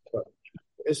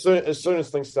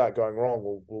things start going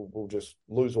wrong, we'll just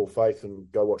lose all faith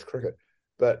and go watch cricket.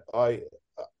 But I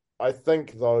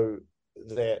think though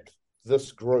that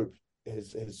this group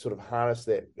has sort of harnessed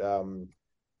that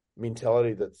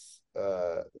mentality that's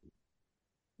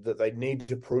that they need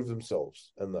to prove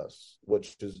themselves in this,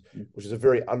 which is a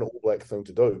very un-All Black thing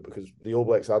to do, because the All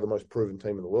Blacks are the most proven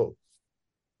team in the world.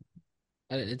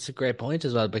 And it's a great point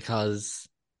as well, because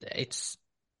it's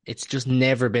just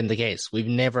never been the case. We've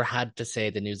never had to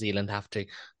say that New Zealand have to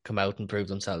come out and prove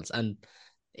themselves. And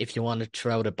if you want to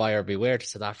throw out a buyer beware to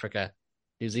South Africa,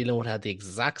 New Zealand would have the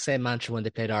exact same mantra when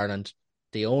they played Ireland,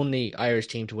 the only Irish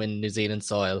team to win New Zealand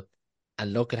soil.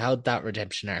 And look at how that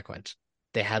redemption arc went.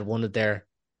 They had one of their,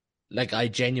 I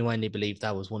genuinely believe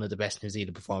that was one of the best New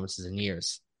Zealand performances in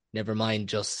years. Never mind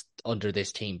just under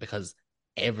this team, because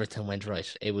everything went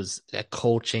right. It was a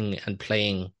coaching and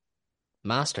playing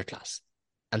masterclass.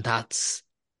 And that's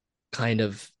kind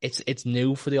of, it's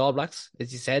new for the All Blacks,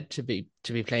 as you said, to be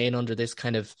playing under this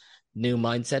kind of new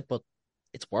mindset, but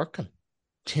it's working,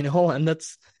 and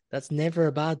that's never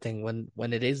a bad thing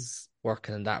when it is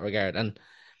working in that regard. And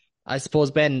I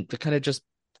suppose, Ben, to kind of just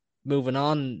moving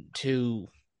on to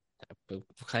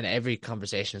kind of every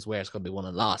conversation is where it's going to be won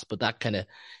and lost, but that kind of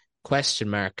question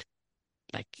mark,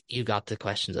 like you got the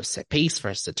questions of set piece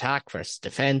versus attack versus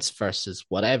defense versus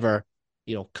whatever,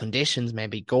 conditions,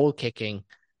 maybe goal kicking.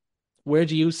 Where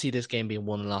do you see this game being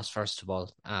won and lost, first of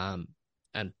all? And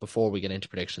before we get into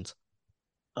predictions.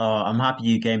 I'm happy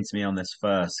you came to me on this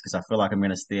first, because I feel like I'm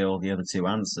going to steal the other two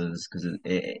answers, because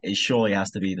it surely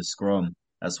has to be the scrum.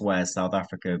 That's where South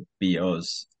Africa beat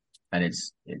us, and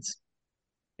it's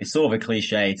sort of a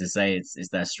cliche to say it's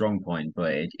their strong point,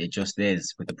 but it just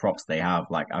is with the props they have.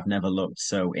 Like, I've never looked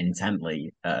so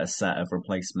intently at a set of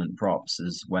replacement props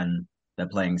as when they're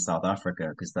playing South Africa,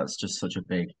 because that's just such a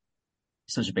big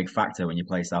factor when you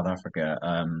play South Africa.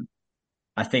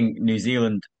 I think New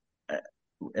Zealand,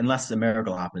 unless a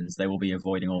miracle happens, they will be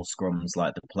avoiding all scrums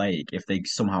like the plague. If they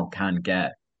somehow can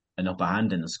get an upper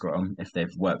hand in the scrum, if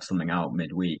they've worked something out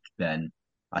midweek, then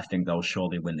I think they'll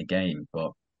surely win the game.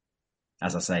 But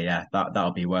as I say, yeah,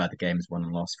 that'll be where the game's won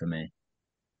and lost for me.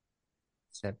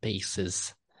 Set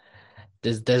pieces.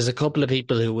 There's a couple of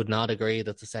people who would not agree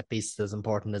that the set piece is as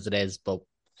important as it is, but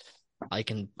I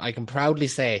can proudly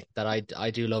say that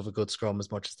I do love a good scrum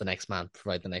as much as the next man,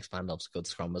 provided the next man loves a good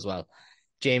scrum as well.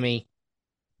 Jamie,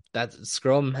 that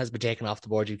scrum has been taken off the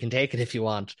board. You can take it if you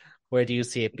want. Where do you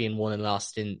see it being won and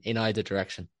lost in either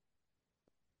direction?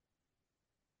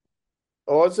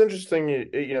 Oh, it's interesting.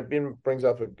 Ben brings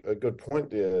up a good point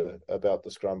there about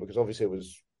the scrum, because obviously it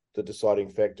was the deciding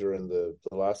factor in the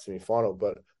last semi-final.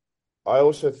 But I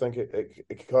also think it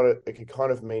could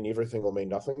kind of mean everything or mean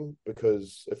nothing,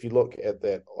 because if you look at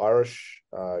that Irish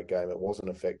game, it wasn't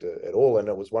a factor at all, and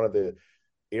it was one of the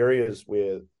areas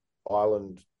where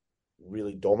Ireland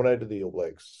really dominated the All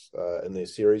Blacks in their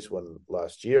series win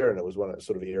last year, and it was one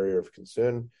sort of area of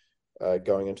concern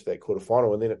going into that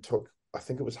quarterfinal. And then it took, I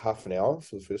think it was half an hour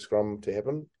for the first scrum to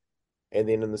happen, and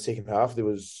then in the second half there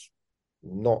was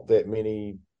not that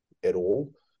many at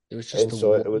all. It was just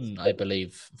one, I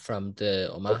believe, from the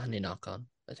O'Mahony knock on,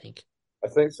 I think. I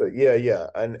think so. Yeah.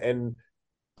 And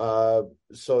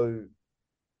so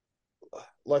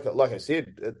like I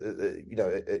said,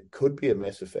 it could be a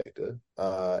massive factor.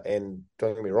 And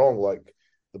don't get me wrong, like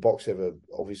the Boks have a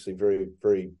obviously very,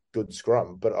 very good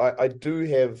scrum, but I do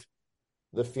have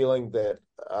the feeling that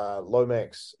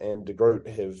Lomax and De Groot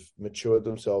have matured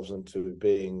themselves into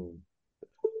being,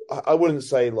 I wouldn't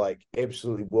say like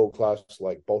absolutely world-class,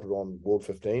 like bolted on World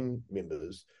 15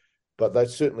 members, but they're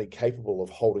certainly capable of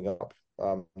holding up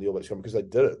the All Blacks scrum, because they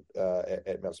did it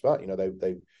at Mount Smart.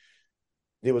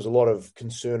 There was a lot of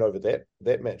concern over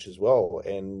that match as well,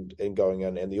 and going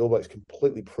in, and the All Blacks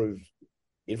completely proved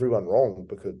everyone wrong,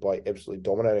 because by absolutely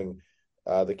dominating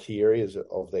the key areas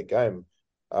of that game.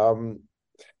 And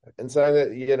saying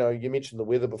that, you mentioned the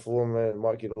weather before, man, it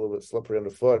might get a little bit slippery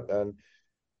underfoot, and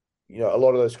a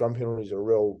lot of those scrum penalties are a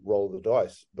real roll of the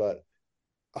dice. But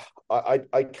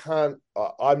I can't.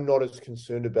 I'm not as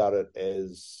concerned about it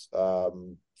as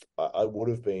I would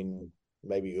have been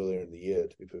maybe earlier in the year,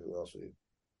 to be perfectly honest with you.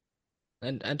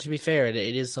 And to be fair, it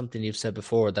is something you've said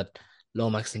before, that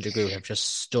Lomax and De Groot have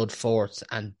just stood forth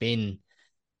and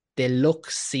they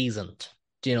look seasoned.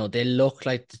 They look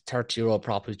like the 30-year-old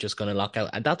prop who's just going to lock out.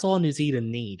 And that's all New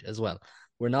Zealand need as well.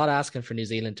 We're not asking for New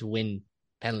Zealand to win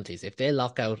penalties. If they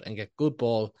lock out and get good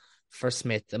ball for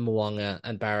Smith and Mo'unga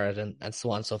and Barrett and so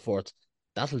on and so forth,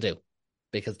 that'll do.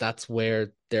 Because that's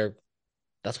where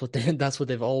that's what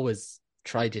they've always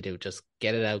tried to do. Just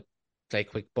get it out, play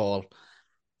quick ball.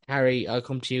 Harry, I'll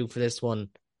come to you for this one.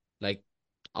 Like,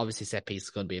 obviously set piece is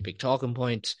going to be a big talking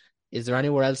point. Is there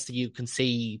anywhere else that you can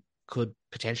see could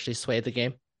potentially sway the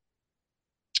game?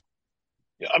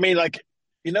 Yeah, I mean,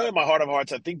 in my heart of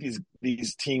hearts, I think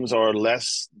these teams are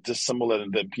less dissimilar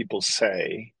than people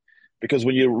say, because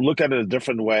when you look at it a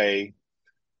different way,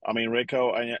 I mean,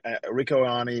 Rieko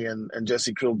Ioane and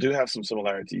Jesse Kriel do have some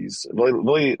similarities.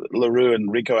 Willie LaRue and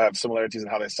Rieko have similarities in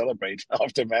how they celebrate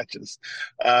after matches.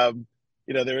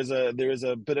 There is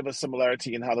a bit of a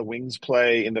similarity in how the wings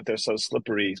play, in that they're so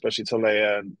slippery, especially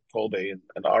Talea and Kolbe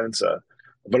and Arendse.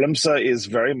 Willemse is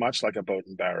very much like a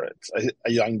Beauden Barrett,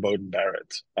 a young Beauden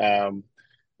Barrett.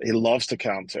 He loves to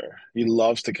counter.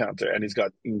 And he's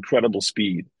got incredible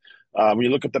speed. When you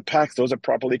look at the packs, those are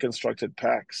properly constructed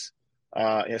packs. He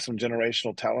has some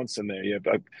generational talents in there. You have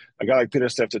a guy like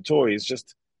Pieter-Steph du Toit.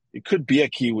 He could be a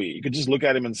Kiwi. You could just look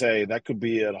at him and say that could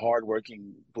be a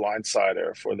hard-working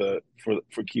blindsider for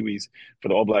Kiwis, for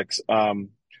the All Blacks.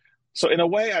 So in a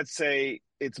way, I'd say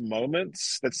it's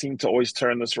moments that seem to always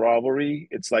turn this rivalry.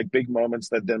 It's like big moments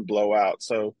that then blow out.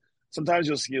 So sometimes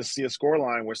you'll see a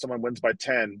scoreline where someone wins by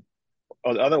 10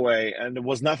 or the other way, and there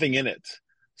was nothing in it.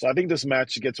 So I think this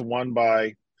match gets won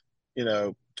by, 10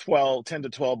 to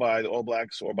 12 by the All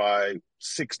Blacks, or by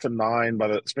 6 to 9 by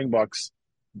the Springboks.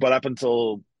 But up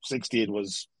until 60, it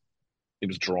was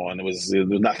drawn. There was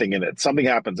nothing in it. Something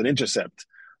happens, an intercept,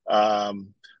 a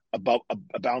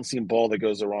bouncing ball that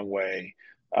goes the wrong way.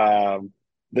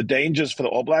 The dangers for the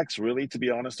All Blacks, really, to be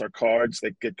honest, are cards.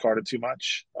 They get carded too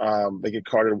much. They get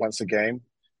carded once a game.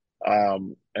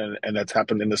 And that's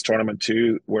happened in this tournament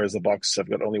too, whereas the Boks have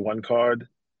got only one card.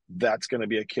 That's going to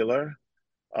be a killer.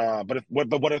 But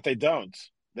what if they don't?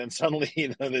 Then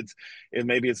suddenly,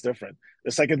 maybe it's different.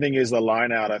 The second thing is the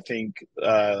line out. I think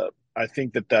that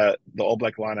the All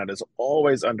Black line out is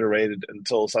always underrated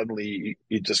until suddenly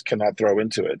you just cannot throw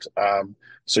into it.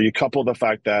 So you couple the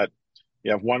fact that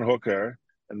you have one hooker,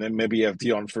 and then maybe you have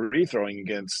Deon Fourie throwing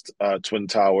against Twin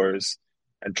Towers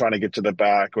and trying to get to the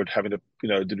back, or having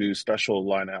to do special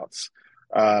lineouts.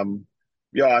 I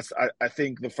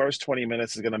think the first 20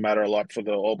 minutes is going to matter a lot for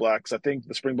the All Blacks. I think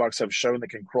the Springboks have shown they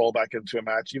can crawl back into a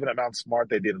match. Even at Mount Smart,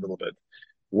 they did a little bit.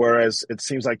 Whereas it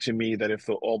seems like to me that if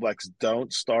the All Blacks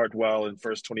don't start well in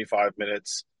first 25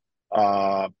 minutes,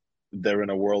 uh, they're in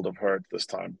a world of hurt this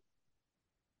time.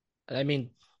 I mean,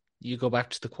 you go back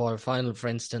to the quarterfinal, for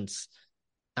instance,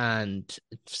 and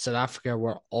South Africa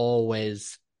were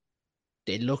always,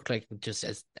 they looked like just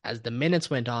as the minutes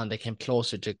went on, they came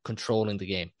closer to controlling the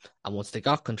game. And once they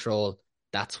got control,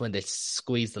 that's when they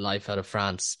squeezed the life out of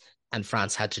France, and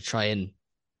France had to try and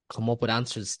come up with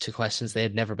answers to questions they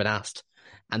had never been asked.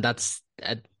 And that's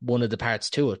one of the parts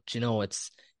to it. You know,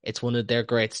 it's one of their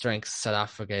great strengths. South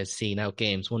Africa is seeing out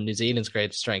games. One of New Zealand's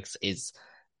great strengths is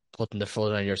putting the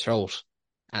foot on your throat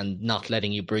and not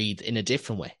letting you breathe in a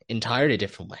different way, entirely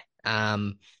different way.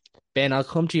 Ben, I'll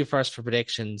come to you first for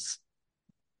predictions.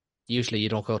 Usually you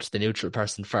don't go to the neutral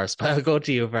person first, but I'll go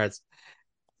to you first.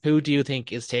 Who do you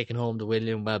think is taking home the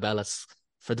William Webb Ellis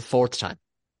for the fourth time?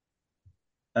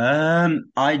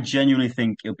 I genuinely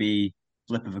think it'll be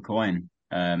flip of a coin,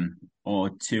 or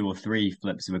two or three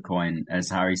flips of a coin, as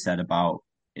Harry said about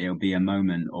it'll be a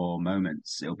moment or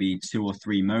moments. It'll be two or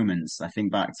three moments. I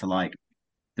think back to like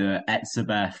the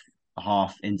Etzebeth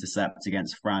half intercept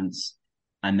against France,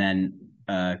 and then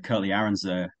Curtly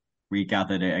Aronza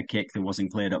regathered a kick that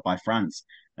wasn't cleared up by France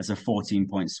as a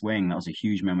 14-point swing. That was a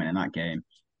huge moment in that game,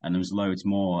 and there was loads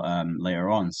more later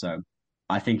on. So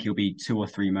I think it'll be two or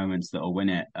three moments that'll win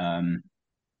it.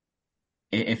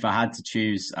 If I had to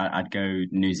choose, I'd go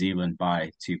New Zealand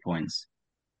by 2 points.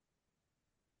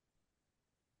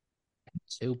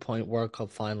 2-point World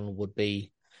Cup final would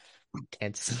be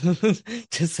tense,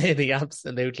 to say the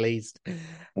absolute least.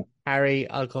 Harry,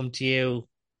 I'll come to you.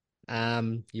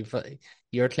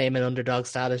 You're claiming underdog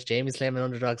status. Jamie's claiming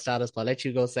underdog status. But I'll let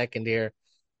you go second here.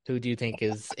 Who do you think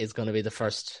is going to be the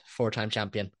first four-time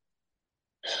champion?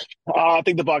 I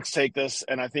think the Bucks take this,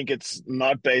 and I think it's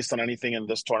not based on anything in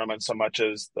this tournament so much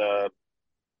as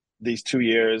these 2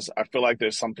 years. I feel like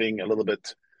there's something a little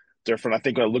bit different. I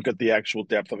think I look at the actual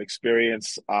depth of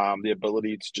experience, the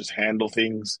ability to just handle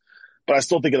things, but I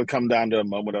still think it'll come down to a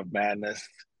moment of madness.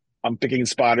 I'm picking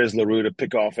Spiders Leroux to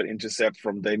pick off an intercept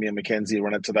from Damian McKenzie,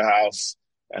 run it to the house,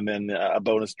 and then a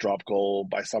bonus drop goal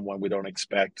by someone we don't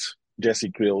expect.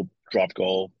 Jesse Creel drop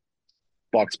goal,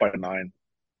 Bucks by 9.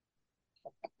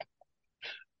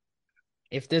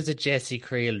 If there's a Jesse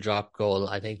Creel drop goal,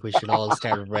 I think we should all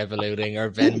start revoluting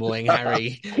or Venmoing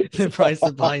Harry the price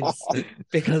of points,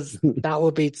 because that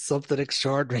would be something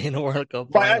extraordinary in a World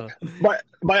Cup final.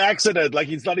 By accident, like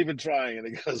he's not even trying and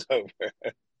it goes over.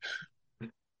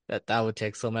 That would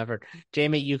take some effort.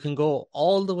 Jamie, you can go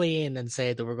all the way in and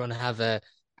say that we're going to have a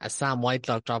Sam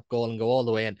Whitelock drop goal and go all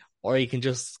the way in, or you can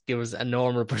just give us a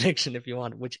normal prediction if you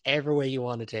want, whichever way you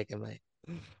want to take it, mate.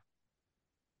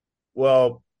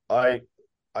 Well, I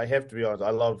have to be honest, I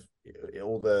love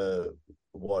all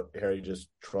what Harry just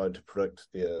tried to predict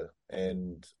there.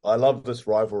 And I love this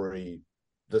rivalry,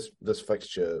 this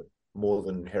fixture more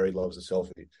than Harry loves a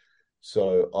selfie.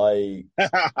 So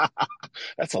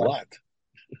That's a lot.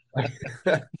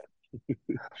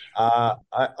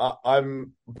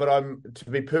 I'm to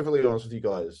be perfectly honest with you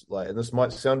guys, like, and this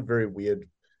might sound very weird,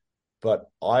 but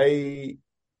I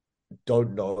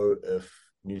don't know if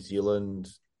New Zealand,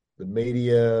 the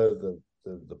media,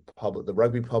 the public, the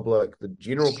rugby public, the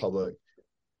general public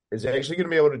is actually going to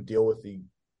be able to deal with the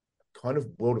kind of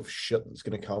world of shit that's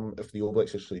going to come if the All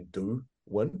Blacks actually do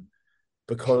win,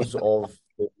 because of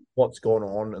what's gone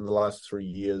on in the last 3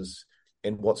 years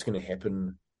and what's going to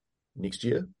happen next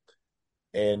year.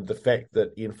 And the fact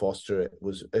that Ian Foster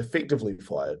was effectively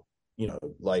fired,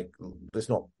 like, let's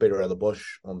not beat around the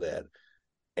bush on that.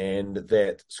 And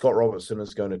that Scott Robertson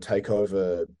is going to take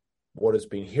over what has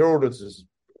been heralded as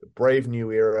a brave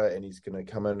new era, and he's going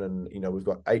to come in and, we've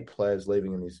got 8 players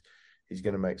leaving, and he's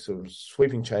going to make some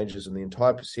sweeping changes, and the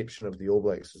entire perception of the All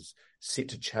Blacks is set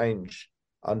to change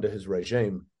under his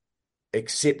regime,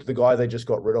 except the guy they just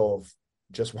got rid of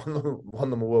just won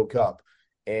them a World Cup.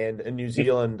 And in New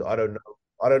Zealand, I don't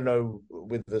know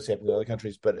whether this happens in other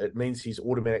countries, but it means he's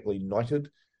automatically knighted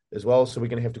as well. So we're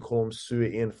going to have to call him Sir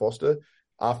Ian Foster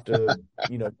after,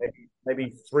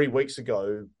 maybe 3 weeks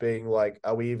ago being like,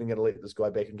 are we even going to let this guy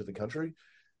back into the country?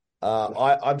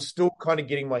 I'm still kind of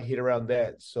getting my head around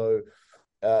that. So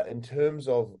in terms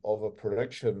of a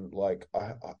prediction, like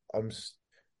I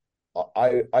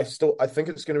think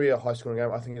it's going to be a high scoring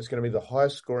game. I think it's going to be the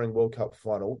highest scoring World Cup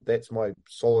final. That's my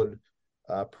solid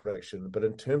prediction. But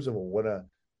in terms of a winner,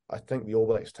 I think the All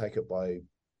Blacks take it by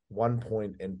 1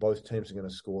 point, and both teams are going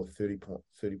to score 30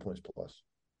 points plus.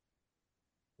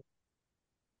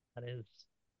 That is,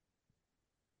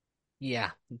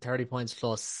 yeah, 30 points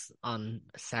plus on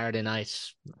Saturday night.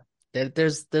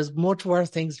 There's much worse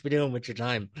things to be doing with your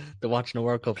time than watching a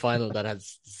World Cup final that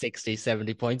has 60,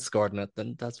 70 points scored in it,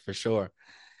 then that's for sure.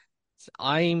 So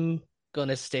I'm going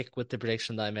to stick with the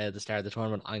prediction that I made at the start of the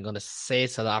tournament. I'm going to say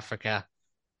South Africa.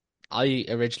 I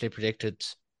originally predicted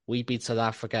we beat South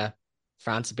Africa,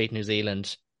 France beat New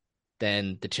Zealand,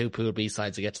 then the two Pool B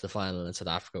sides would get to the final and South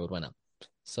Africa would win it.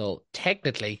 So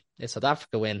technically, if South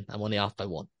Africa win, I'm only off by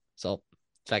one. So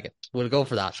check it. We'll go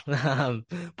for that.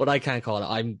 But I can't call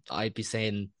it. I'd be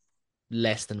saying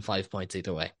less than 5 points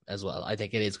either way as well. I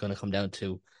think it is going to come down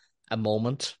to a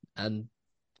moment. And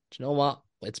do you know what?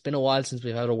 It's been a while since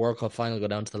we've had a World Cup final go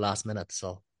down to the last minute.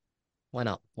 So why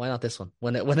not? Why not this one?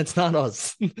 When it's not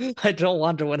us. I don't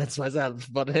want to when it's myself,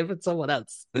 but if it's someone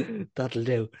else, that'll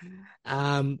do.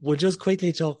 We'll just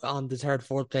quickly talk on the third,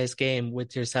 fourth place game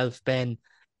with yourself, Ben.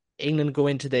 England go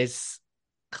into this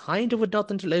kind of with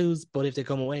nothing to lose, but if they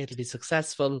come away, it'll be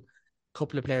successful.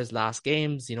 Couple of players last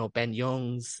games, Ben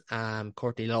Youngs,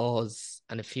 Courtney Laws,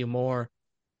 and a few more.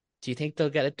 Do you think they'll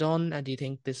get it done? And do you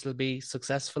think this will be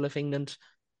successful if England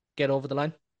get over the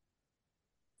line?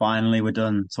 Finally, we're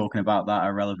done talking about that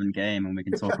irrelevant game, and we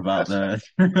can talk about the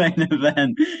main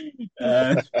event.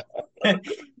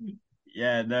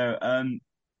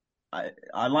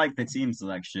 I like the team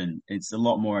selection. It's a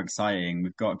lot more exciting.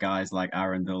 We've got guys like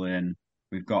Aaron Dillon.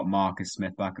 We've got Marcus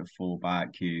Smith back at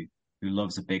fullback who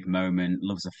loves a big moment,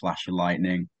 loves a flash of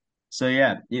lightning. So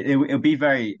yeah, it'll be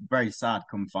very, very sad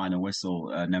come final whistle,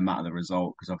 no matter the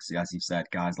result, because obviously, as you've said,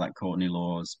 guys like Courtney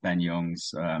Laws, Ben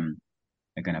Youngs, are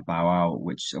going to bow out,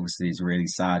 which obviously is really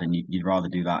sad. And you'd rather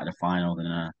do that at a final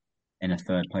than in a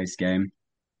third place game.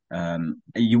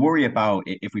 You worry about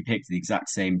if we picked the exact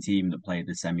same team that played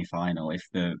the semi-final, if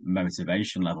the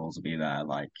motivation levels would be there.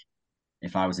 Like,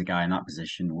 if I was a guy in that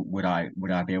position, would I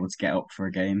be able to get up for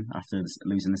a game after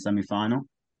losing the semi-final?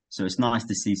 So it's nice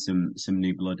to see some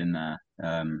new blood in there.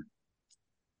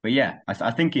 But yeah,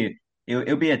 I think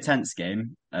it'll be a tense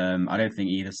game. I don't think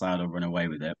either side will run away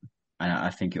with it, and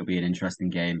I think it'll be an interesting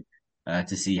game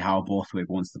to see how Borthwick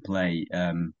wants to play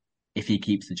if he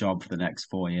keeps the job for the next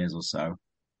 4 years or so.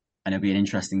 And it'll be an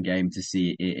interesting game to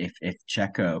see if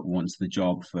Cheika wants the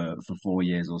job for 4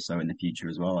 years or so in the future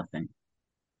as well, I think.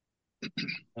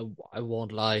 I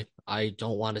won't lie. I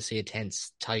don't want to see a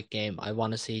tense, tight game. I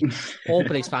want to see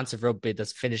open, expansive rugby that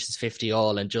finishes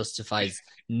 50-all and justifies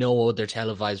no other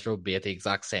televised rugby at the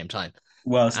exact same time.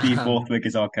 Well, Steve Borthwick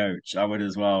is our coach. I would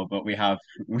as well, but we have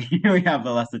the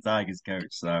Leicester Tigers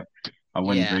coach, so I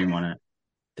wouldn't dream on it.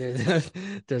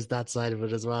 There's that side of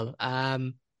it as well.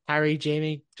 Harry,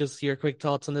 Jamie, just your quick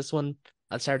thoughts on this one.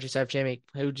 I'll start yourself, Jamie.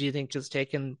 Who do you think is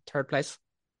taking third place?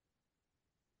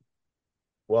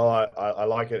 Well, I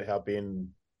like it how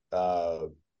Ben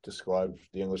described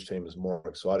the English team as more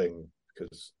exciting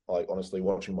because, like, honestly,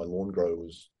 watching my lawn grow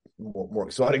was more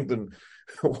exciting than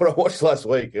what I watched last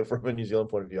week from a New Zealand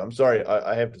point of view. I'm sorry,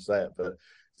 I have to say it, but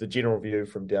the general view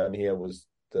from down here was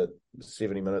that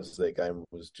 70 minutes of that game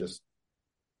was just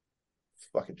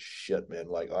fucking shit, man.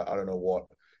 Like, I don't know what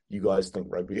you guys think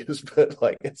rugby is, but,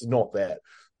 like, it's not that.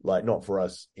 Like, not for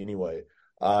us anyway.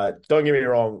 Don't get me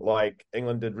wrong, like,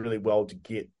 England did really well to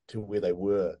get to where they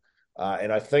were.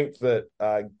 And I think that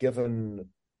given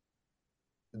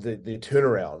the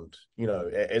turnaround,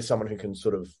 as someone who can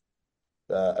sort of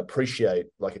appreciate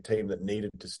like a team that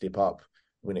needed to step up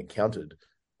when it counted,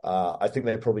 I think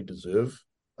they probably deserve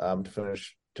to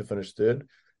finish third.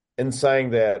 In saying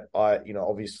that,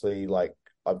 obviously, like,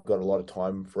 I've got a lot of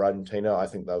time for Argentina. I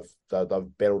think they've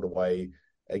battled away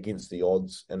against the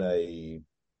odds in a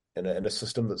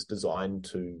system that's designed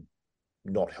to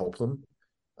not help them.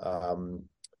 But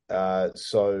I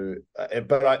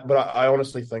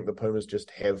honestly think the Pumas just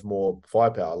have more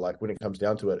firepower. Like, when it comes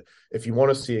down to it, if you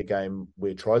want to see a game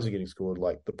where tries are getting scored,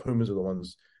 like, the Pumas are the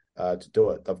ones to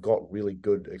do it. They've got really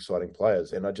good, exciting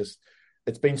players, and it's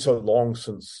been so long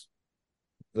since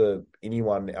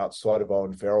anyone outside of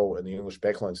Owen Farrell and the English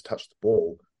backlines touched the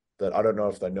ball that I don't know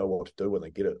if they know what to do when they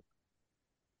get it.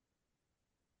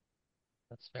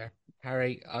 That's fair.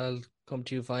 Harry, I'll come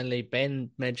to you finally.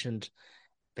 Ben mentioned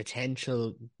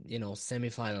potential,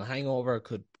 semi-final hangover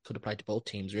could apply to both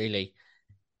teams, really.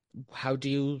 How do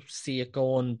you see it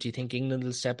going? Do you think England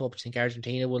will step up? Do you think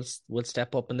Argentina will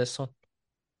step up in this one?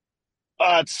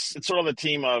 It's sort of a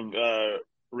team of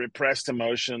repressed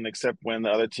emotion, except when the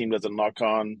other team doesn't knock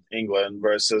on England,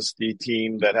 versus the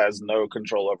team that has no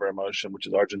control over emotion, which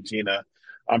is Argentina.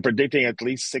 I'm predicting at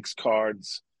least 6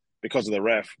 cards because of the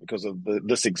ref, because of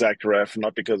this exact ref,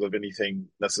 not because of anything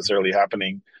necessarily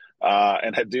happening.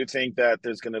 And I do think that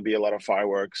there's going to be a lot of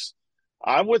fireworks.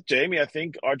 I'm with Jamie. I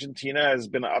think Argentina has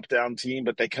been an up-down team,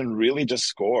 but they can really just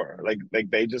score. Like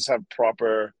they just have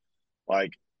proper,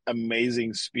 like,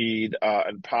 amazing speed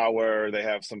and power. They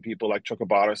have some people like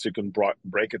Chocobaras who can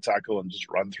break a tackle and just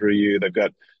run through you. They've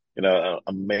got, an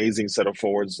amazing set of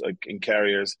forwards in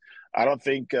carriers. I don't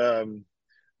think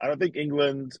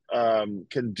England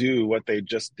can do what they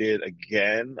just did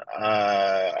again.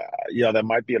 They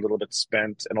might be a little bit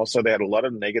spent, and also they had a lot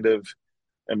of negative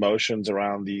emotions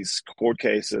around these court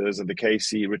cases and the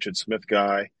KC Richard Smith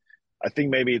guy. I think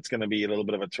maybe it's going to be a little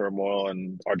bit of a turmoil,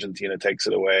 and Argentina takes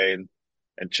it away,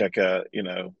 and Checa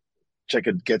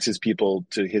gets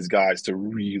his guys to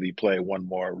really play one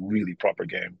more really proper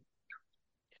game.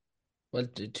 Well,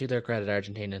 to their credit,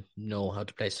 Argentina know how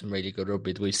to play some really good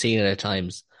rugby. We've seen it at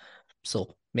times.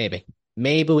 So maybe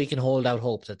we can hold out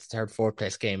hope that the third, fourth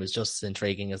place game is just as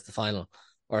intriguing as the final,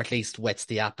 or at least whets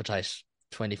the appetite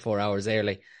 24 hours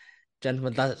early.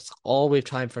 Gentlemen, that's all we've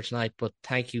time for tonight, but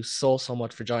thank you so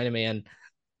much for joining me, and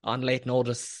on late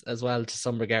notice as well to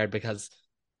some regard, because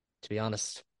to be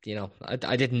honest,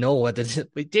 I didn't know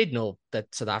we did know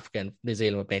that South Africa and New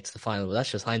Zealand would make to the final, but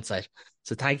that's just hindsight.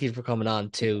 So thank you for coming on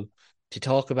to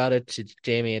talk about it, to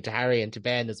Jamie and to Harry and to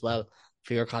Ben as well,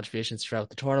 for your contributions throughout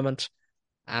the tournament.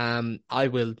 I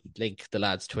will link the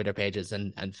lads' Twitter pages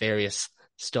and various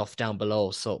stuff down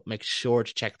below, so make sure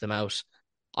to check them out.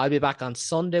 I'll be back on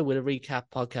Sunday with a recap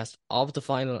podcast of the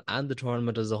final and the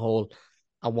tournament as a whole,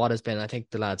 and what has been, I think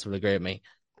the lads will agree with me,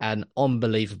 an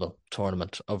unbelievable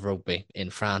tournament of rugby in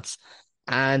France.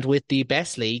 And with the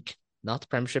best league, not the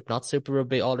Premiership, not Super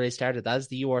Rugby, already started as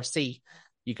the URC,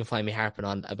 you can find me harping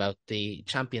on about the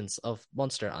champions of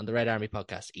Munster on the Red Army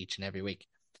podcast each and every week.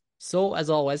 So as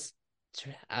always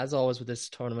with this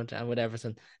tournament and with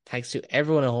everything, thanks to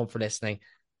everyone at home for listening.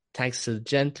 Thanks to the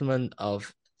gentlemen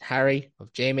of Harry,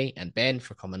 of Jamie and Ben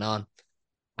for coming on.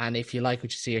 And if you like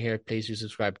what you see or hear, please do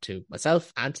subscribe to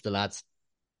myself and to the lads.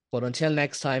 But until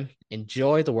next time,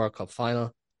 enjoy the World Cup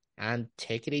final and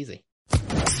take it easy.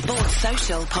 Sports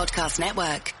Social Podcast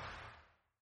Network.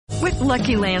 With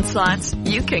Lucky Land Slots,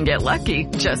 you can get lucky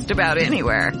just about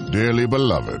anywhere. Dearly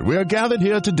beloved, we are gathered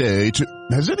here today to...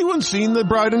 Has anyone seen the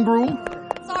bride and groom?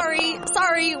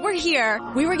 Sorry, we're here.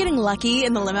 We were getting lucky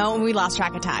in the limo and we lost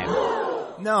track of time.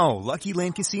 No, Lucky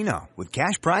Land Casino, with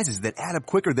cash prizes that add up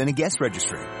quicker than a guest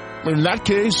registry. In that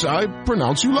case, I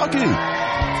pronounce you lucky.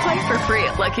 Play for free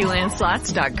at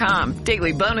LuckyLandSlots.com.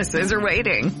 Daily bonuses are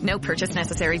waiting. No purchase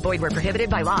necessary. Void where prohibited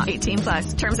by law.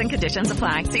 18+. Terms and conditions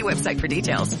apply. See website for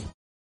details.